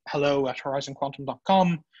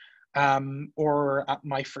hello@horizonquantum.com. Or at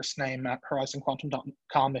my first name at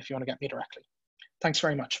horizonquantum.com if you want to get me directly. Thanks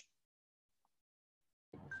very much.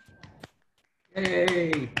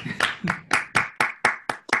 Yay!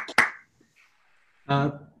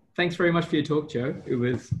 Thanks very much for your talk, Joe. It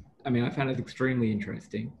was, I mean, I found it extremely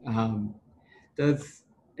interesting. Does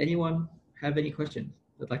anyone have any questions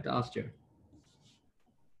they'd like to ask Joe?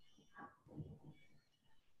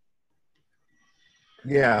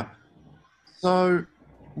 Yeah. So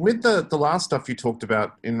with the last stuff you talked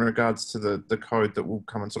about in regards to the code that will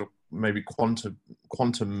come and sort of maybe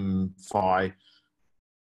quantumify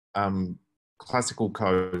classical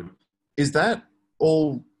code, is that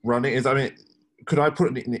all running? I mean, could I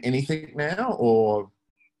put it in anything now, or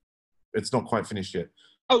it's not quite finished yet?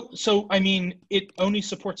 Oh, so I mean, it only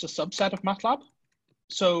supports a subset of MATLAB.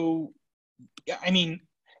 So, yeah, I mean,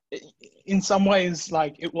 in some ways,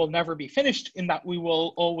 like, it will never be finished, in that we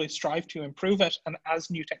will always strive to improve it, and as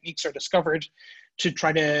new techniques are discovered, to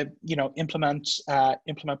try to, you know, implement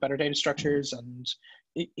better data structures and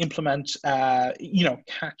implement, you know,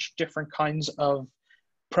 catch different kinds of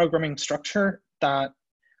programming structure that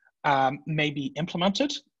may be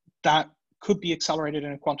implemented that could be accelerated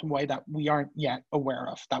in a quantum way that we aren't yet aware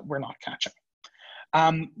of, that we're not catching.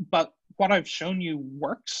 But what I've shown you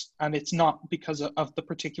works, and it's not because of the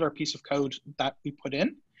particular piece of code that we put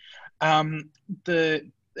in. I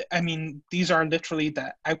mean, these are literally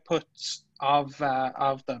the outputs of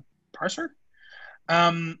the parser.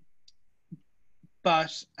 And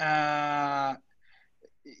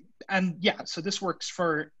yeah, so this works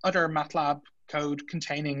for other MATLAB code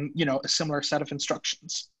containing, you know, a similar set of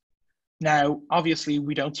instructions. Now, obviously,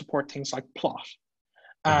 we don't support things like plot.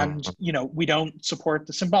 And, you know, we don't support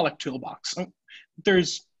the symbolic toolbox.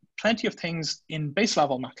 There's plenty of things in base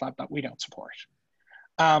level MATLAB that we don't support.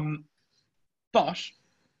 But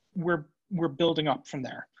we're building up from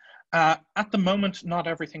there. At the moment, not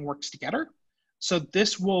everything works together. So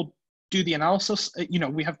this will do the analysis. You know,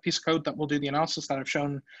 we have a piece of code that will do the analysis that I've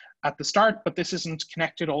shown at the start, but this isn't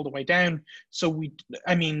connected all the way down. So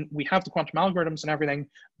I mean, we have the quantum algorithms and everything,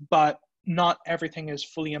 but not everything is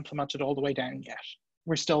fully implemented all the way down yet.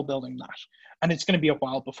 We're still building that. And it's going to be a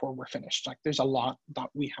while before we're finished. Like, there's a lot that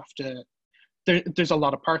we have to, there's a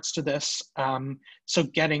lot of parts to this. So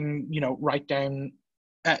getting, you know, right down,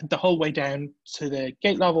 the whole way down to the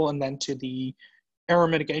gate level and then to the error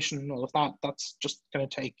mitigation and all of that, that's just going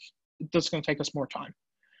to take, that's going to take us more time.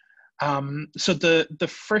 So the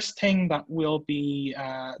first thing that will be,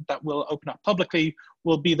 that will open up publicly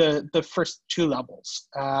will be the first two levels,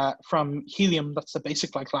 from Helium, that's the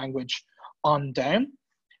basic like language, on down,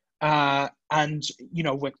 and, you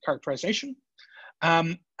know, with characterization.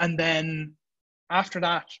 And then after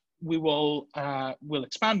that, we will we'll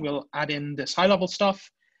expand, we'll add in this high level stuff.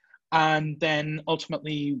 And then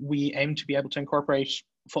ultimately, we aim to be able to incorporate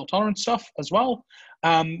fault tolerance stuff as well.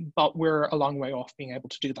 But we're a long way off being able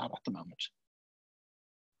to do that at the moment.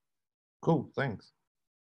 Cool, thanks.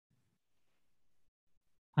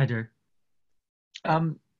 Hi, Joe.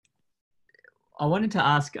 I wanted to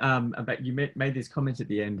ask about, you made this comment at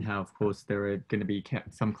the end, how, of course, there are going to be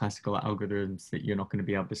some classical algorithms that you're not going to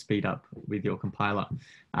be able to speed up with your compiler.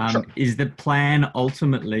 Sure. Is the plan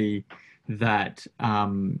ultimately that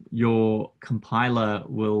your compiler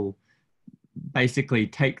will basically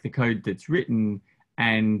take the code that's written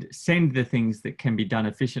and send the things that can be done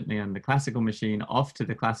efficiently on the classical machine off to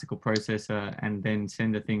the classical processor, and then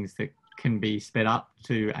send the things that can be sped up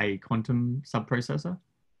to a quantum subprocessor?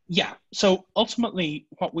 Yeah, so ultimately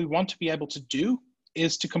what we want to be able to do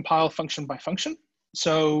is to compile function by function.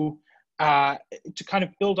 So to kind of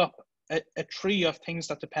build up a tree of things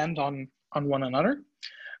that depend on one another,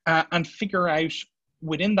 and figure out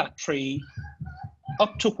within that tree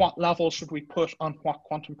up to what level should we put on what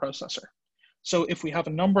quantum processor. So if we have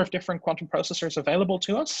a number of different quantum processors available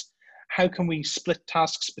to us, how can we split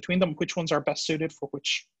tasks between them? Which ones are best suited for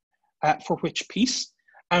which piece,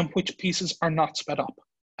 and which pieces are not sped up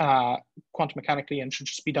quantum mechanically and should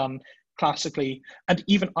just be done classically, and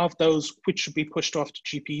even of those, which should be pushed off to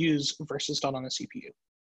GPUs versus done on a CPU.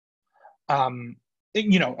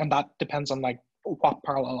 You know, and that depends on like what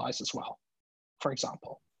parallelize as well, for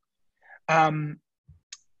example.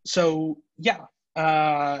 So yeah,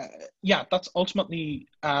 that's ultimately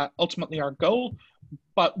our goal,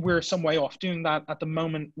 but we're some way off doing that at the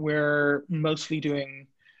moment. We're mostly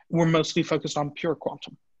focused on pure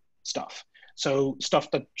quantum stuff. So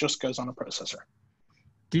stuff that just goes on a processor.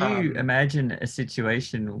 Do you imagine a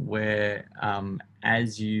situation where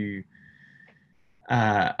as you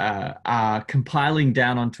are compiling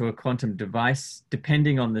down onto a quantum device,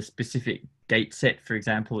 depending on the specific gate set, for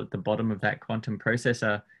example, at the bottom of that quantum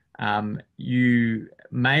processor, you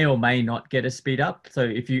may or may not get a speed up? So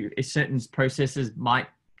if certain processors might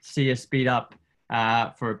see a speed up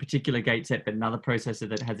for a particular gate set, but another processor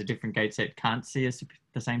that has a different gate set can't see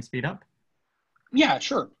the same speed up? Yeah,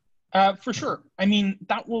 sure. For sure. I mean,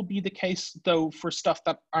 that will be the case, though, for stuff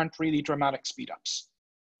that aren't really dramatic speedups.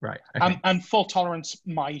 Right. Okay. And fault tolerance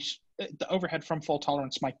the overhead from fault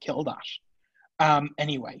tolerance might kill that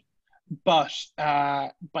anyway. But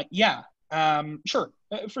yeah, sure.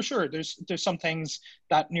 For sure. There's some things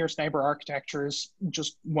that nearest neighbor architectures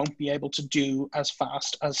just won't be able to do as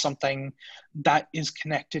fast as something that is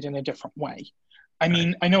connected in a different way. I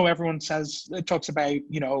mean, I know everyone talks about,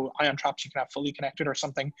 you know, ion traps you can have fully connected or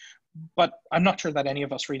something, but I'm not sure that any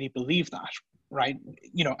of us really believe that, right?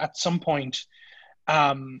 You know, at some point,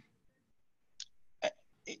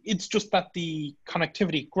 it's just that the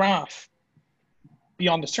connectivity graph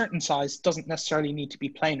beyond a certain size doesn't necessarily need to be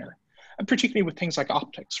planar, and particularly with things like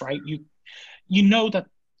optics, right? You know that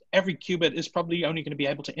every qubit is probably only going to be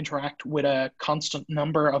able to interact with a constant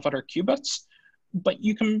number of other qubits, but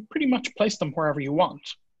you can pretty much place them wherever you want.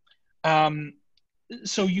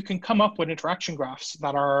 So you can come up with interaction graphs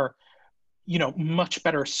that are, you know, much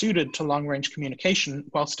better suited to long-range communication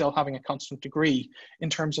while still having a constant degree in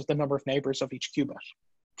terms of the number of neighbors of each qubit,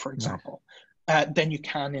 for example, than you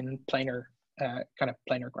can in planar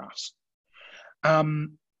planar graphs.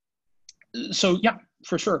 So yeah,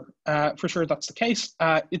 for sure that's the case.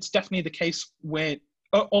 It's definitely the case with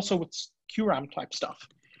also with QRAM type stuff.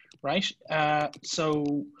 Right.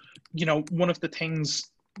 So, you know, one of the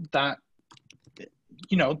things that,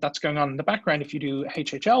 you know, that's going on in the background, if you do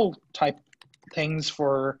HHL type things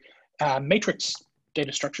for matrix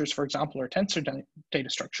data structures, for example, or tensor data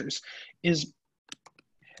structures, is,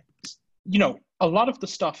 you know, a lot of the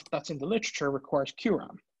stuff that's in the literature requires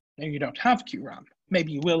QRAM. Now, you don't have QRAM.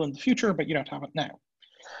 Maybe you will in the future, but you don't have it now.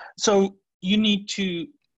 So you need to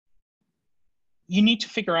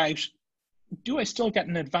figure out, do I still get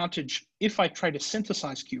an advantage if I try to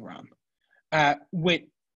synthesize QRAM with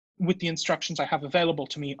the instructions I have available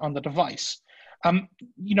to me on the device?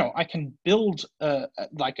 You know, I can build an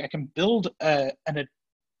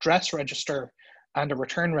address register and a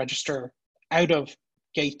return register out of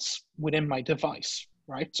gates within my device,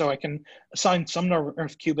 right? So I can assign some number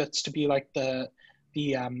of qubits to be like the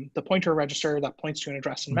pointer register that points to an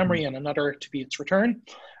address in memory, and another to be its return.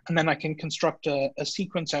 And then I can construct a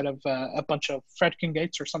sequence out of a bunch of Fredkin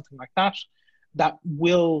gates or something like that that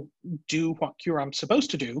will do what QRAM's supposed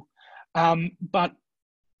to do. But,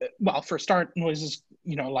 well, for a start, noise is,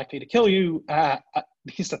 you know, likely to kill you, at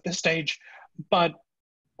least at this stage. But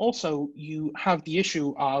also you have the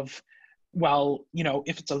issue of, well, you know,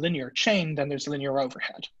 if it's a linear chain, then there's linear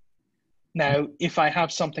overhead, Now, if I have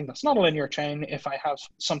something that's not a linear chain, if I have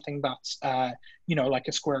something that's, like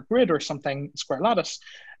a square grid or something, square lattice,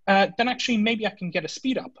 then actually maybe I can get a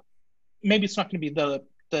speed up. Maybe it's not going to be the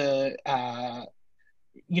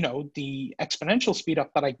exponential speed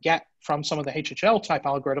up that I get from some of the HHL type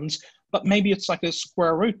algorithms, but maybe it's like a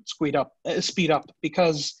square root speed up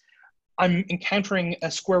because I'm encountering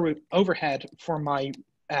a square root overhead for my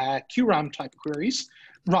QRAM type queries,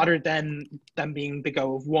 rather than them being big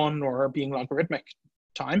O of 1 or being logarithmic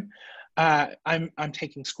time. I'm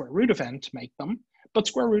taking square root of n to make them, but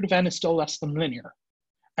square root of n is still less than linear.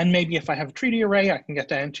 And maybe if I have a 3D array, I can get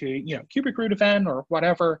down to cubic root of n or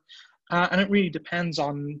whatever. And it really depends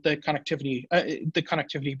on the connectivity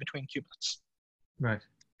between qubits. Right.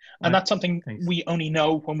 And that's something Thanks. we only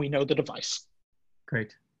know when we know the device.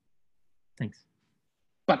 Great. Thanks.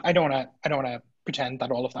 But I don't want to pretend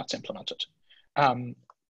that all of that's implemented.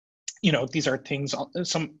 These are things,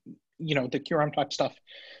 the QRAM type stuff.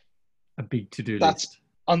 A big to-do That's list.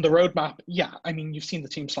 on the roadmap. Yeah, I mean, you've seen the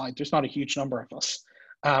team slide. There's not a huge number of us.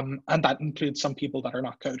 And that includes some people that are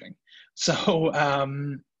not coding. So,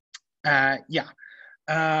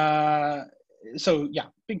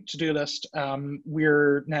 big to-do list.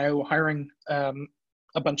 We're now hiring a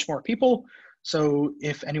bunch more people. So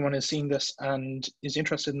if anyone is seeing this and is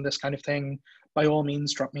interested in this kind of thing, by all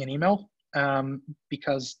means, drop me an email,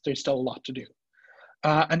 because there's still a lot to do.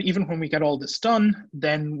 And even when we get all this done,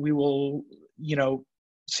 then we will,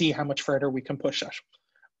 see how much further we can push it.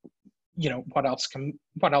 What else can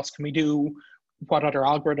we do? What other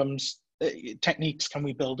algorithms, techniques can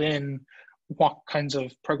we build in? What kinds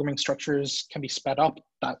of programming structures can be sped up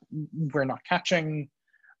that we're not catching?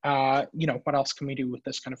 What else can we do with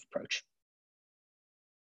this kind of approach?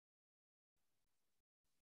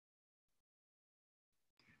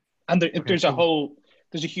 And there's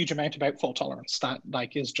a huge amount about fault tolerance that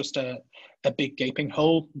is just a big gaping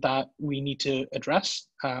hole that we need to address.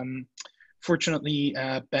 Fortunately,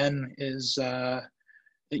 Ben is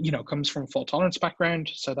comes from a fault tolerance background,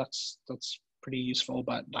 so that's pretty useful.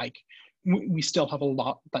 But we still have a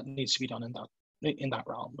lot that needs to be done in that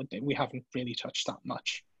realm. But we haven't really touched that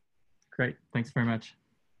much. Great, thanks very much.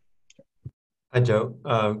 Hi, Joe.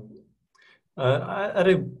 I had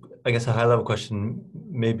a high-level question.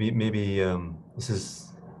 Maybe this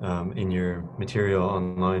is in your material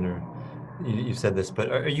online, or you said this, but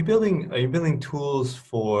are you building tools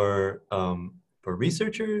for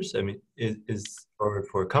researchers? I mean, or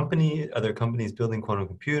for other companies building quantum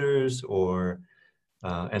computers, or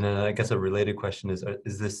and then I guess a related question is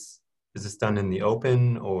this done in the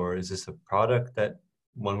open, or is this a product that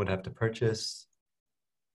one would have to purchase?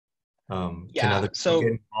 Can other people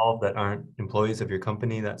get involved that aren't employees of your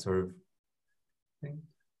company, that sort of thing?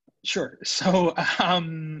 Sure. So,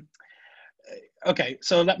 okay,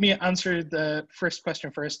 so let me answer the first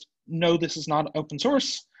question first. No, this is not open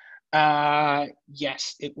source.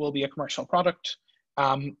 Yes, it will be a commercial product.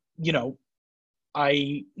 I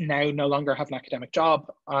now no longer have an academic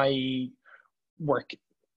job. I work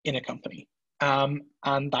in a company, and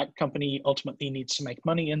that company ultimately needs to make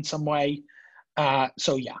money in some way.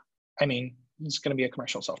 So yeah, I mean, it's going to be a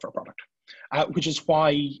commercial software product, which is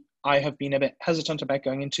why I have been a bit hesitant about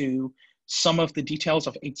going into some of the details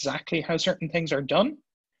of exactly how certain things are done,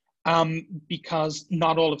 because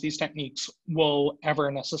not all of these techniques will ever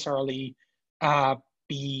necessarily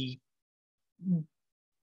be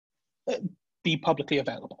publicly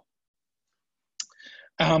available.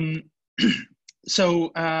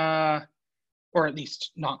 So, or at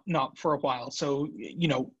least not for a while. So,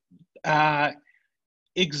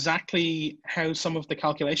 exactly how some of the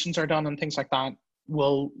calculations are done and things like that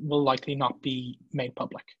will likely not be made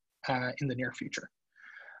public in the near future.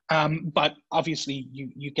 But obviously,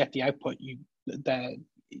 you get the output. You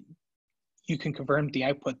can confirm the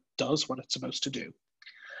output does what it's supposed to do.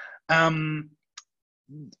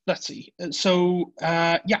 Let's see. So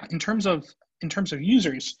yeah, in terms of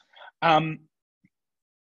users,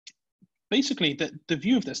 basically the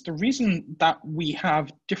view of this, the reason that we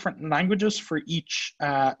have different languages for each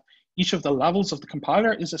of the levels of the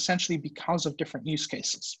compiler is essentially because of different use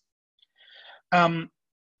cases.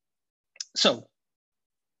 So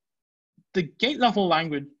the gate level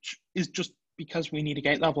language is just because we need a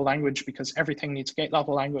gate level language, because everything needs a gate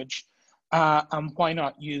level language. Why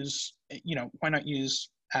not use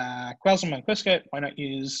Quelsum and Qiskit? Why not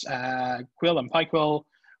use Quil and PyQuil?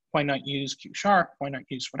 Why not use Q#? Why not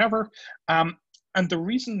use whatever? And the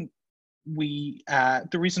reason we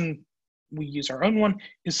use our own one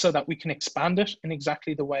is so that we can expand it in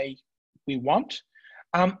exactly the way we want,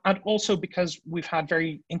 and also because we've had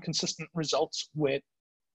very inconsistent results with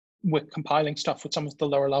with compiling stuff with some of the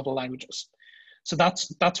lower level languages. So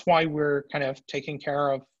that's why we're kind of taking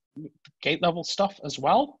care of gate level stuff as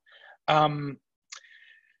well.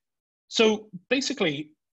 So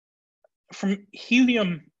basically, from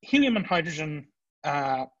helium and hydrogen,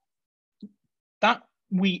 that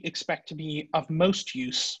we expect to be of most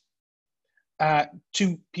use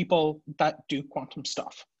to people that do quantum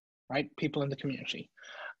stuff, right? People in the community.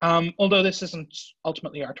 Although this isn't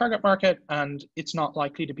ultimately our target market, and it's not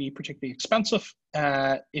likely to be particularly expensive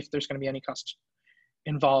if there's going to be any cost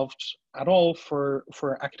involved at all for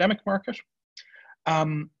academic market.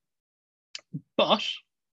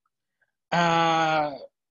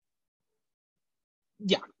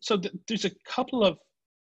 Yeah, so there's a couple of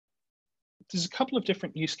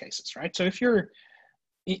different use cases, right? So if you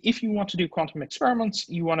want to do quantum experiments,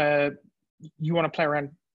 you want to play around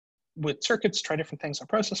with circuits, try different things on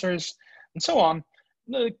processors, and so on.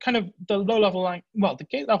 The low level the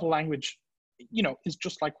gate level language, is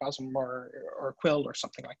just like Quasm or Quill or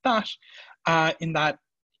something like that. In that,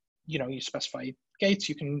 you specify gates,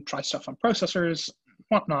 you can try stuff on processors,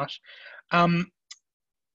 whatnot.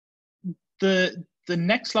 The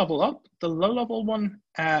next level up, the low level one,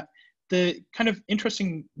 the kind of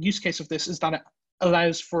interesting use case of this is that it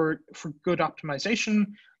allows for good optimization,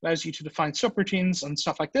 allows you to define subroutines and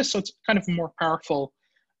stuff like this. So it's kind of a more powerful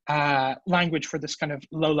language for this kind of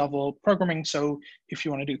low level programming. So if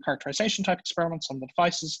you want to do characterization type experiments on the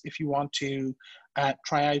devices, if you want to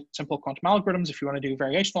try out simple quantum algorithms, if you want to do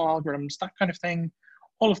variational algorithms, that kind of thing,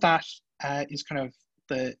 all of that is kind of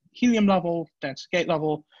the helium level down to gate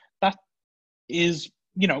level. That is,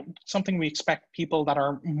 something we expect people that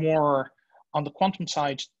are more on the quantum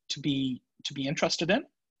side to be interested in.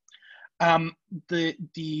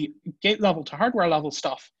 The gate level to hardware level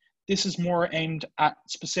stuff, this is more aimed at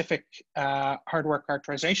specific hardware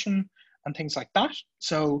characterization and things like that.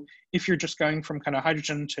 So if you're just going from kind of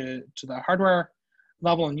hydrogen to the hardware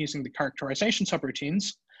level and using the characterization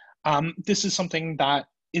subroutines, this is something that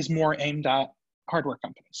is more aimed at hardware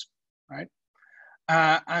companies, right?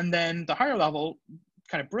 And then the higher level,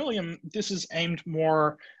 kind of Beryllium, this is aimed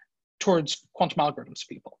more towards quantum algorithms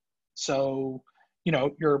people. So,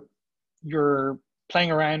 you're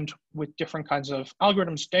playing around with different kinds of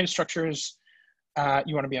algorithms, data structures.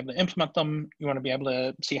 You want to be able to implement them. You want to be able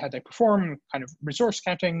to see how they perform, kind of resource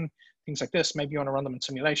counting, things like this. Maybe you want to run them in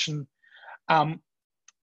simulation. I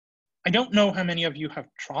don't know how many of you have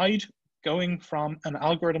tried going from an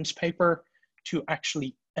algorithms paper to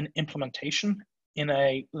actually an implementation in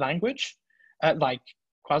a language like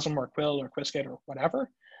Quasm or Quill or Qiskit or whatever.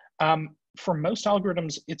 For most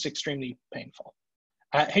algorithms, it's extremely painful.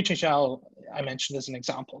 HHL, I mentioned as an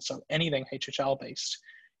example. So anything HHL based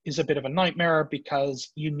is a bit of a nightmare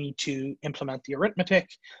because you need to implement the arithmetic.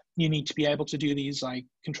 You need to be able to do these like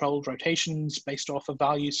controlled rotations based off of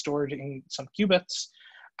values stored in some qubits.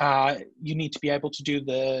 You need to be able to do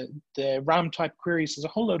the RAM type queries. There's a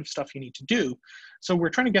whole load of stuff you need to do. So we're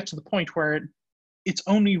trying to get to the point where it's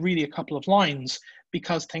only really a couple of lines,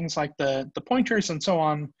 because things like the pointers and so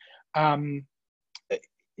on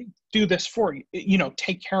do this for you,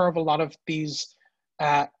 take care of a lot of these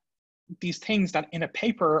things that in a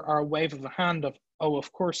paper are a wave of the hand of, oh,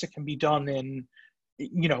 of course it can be done in,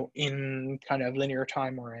 in kind of linear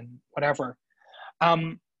time or in whatever.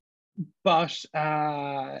 But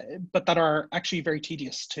that are actually very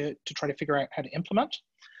tedious to try to figure out how to implement.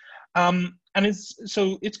 And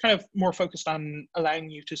it's kind of more focused on allowing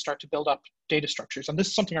you to start to build up data structures. And this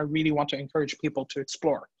is something I really want to encourage people to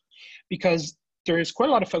explore, because there is quite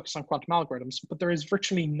a lot of focus on quantum algorithms, but there is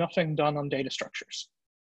virtually nothing done on data structures.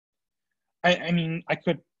 I mean, I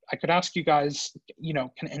could ask you guys,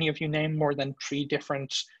 can any of you name more than 3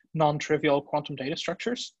 different non-trivial quantum data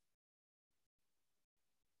structures?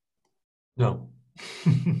 No.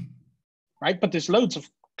 Right, but there's loads of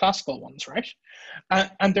classical ones, right?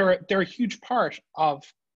 And they're a huge part of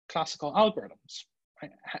classical algorithms,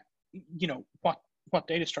 right? What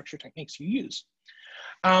data structure techniques you use.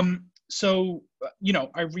 So,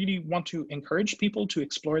 I really want to encourage people to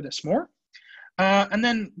explore this more. And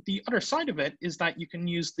then the other side of it is that you can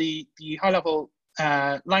use the high-level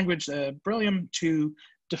language, Beryllium, to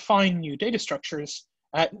define new data structures,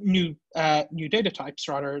 new data types,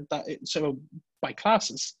 rather, so by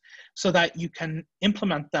classes, so that you can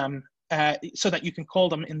implement them, so that you can call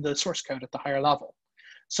them in the source code at the higher level.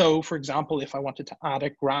 So, for example, if I wanted to add a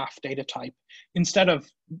graph data type, instead of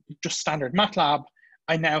just standard MATLAB,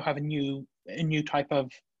 I now have a new type of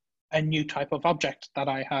object that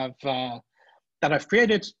I have that I've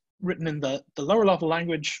created, written in the lower level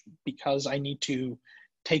language, because I need to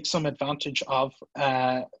take some advantage of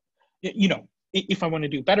if I want to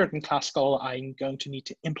do better than classical, I'm going to need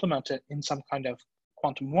to implement it in some kind of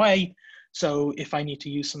quantum way. So if I need to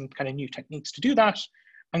use some kind of new techniques to do that,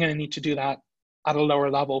 I'm going to need to do that at a lower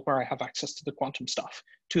level where I have access to the quantum stuff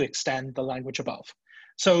to extend the language above.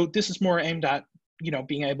 So this is more aimed at,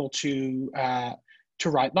 being able to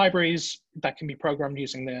write libraries that can be programmed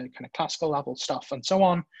using the kind of classical level stuff and so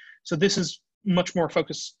on. So this is much more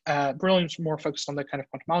focused, Beryllium's more focused on the kind of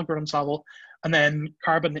quantum algorithms level. And then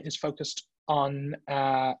Carbon is focused on,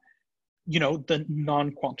 the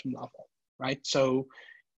non-quantum level, right? So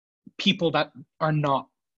people that are not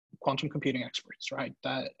quantum computing experts, right?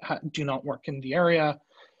 That do not work in the area,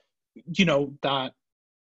 that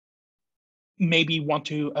maybe want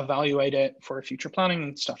to evaluate it for future planning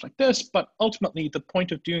and stuff like this. But ultimately, the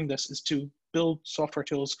point of doing this is to build software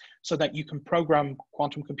tools so that you can program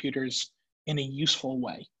quantum computers in a useful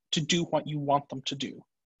way to do what you want them to do,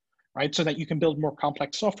 right? So that you can build more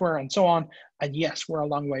complex software and so on. And yes, we're a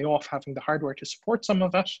long way off having the hardware to support some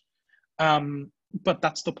of it. But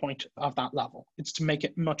that's the point of that level. It's to make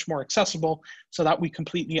it much more accessible so that we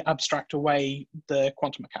completely abstract away the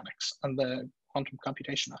quantum mechanics and the quantum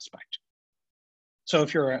computation aspect. So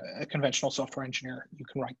if you're a conventional software engineer, you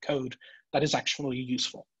can write code that is actually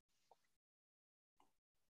useful.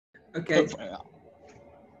 Okay.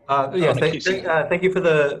 Yes, thank you for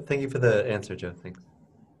the answer, Joe. Thanks.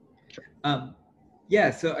 Sure.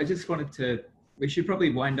 Yeah, so I just wanted to, we should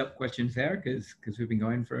probably wind up questions there because we've been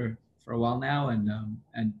going for a while now,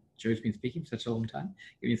 and Joe's been speaking for such a long time,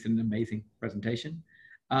 giving us an amazing presentation.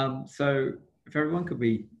 So if everyone could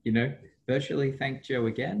be, virtually thank Joe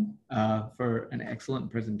again for an excellent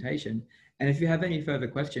presentation. And if you have any further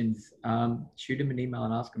questions, shoot him an email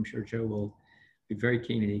and ask. I'm sure Joe will be very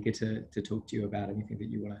keen and eager to talk to you about anything that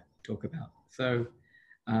you want to talk about. So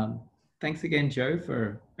thanks again, Joe,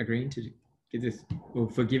 for agreeing to give this, or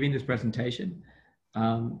for giving this presentation.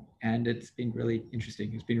 And it's been really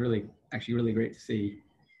interesting. It's been actually really great to see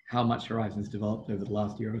how much Horizon's developed over the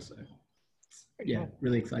last year or so. Yeah,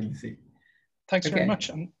 really exciting to see. Thanks very much,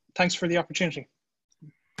 and thanks for the opportunity.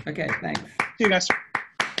 Okay, thanks. See you guys.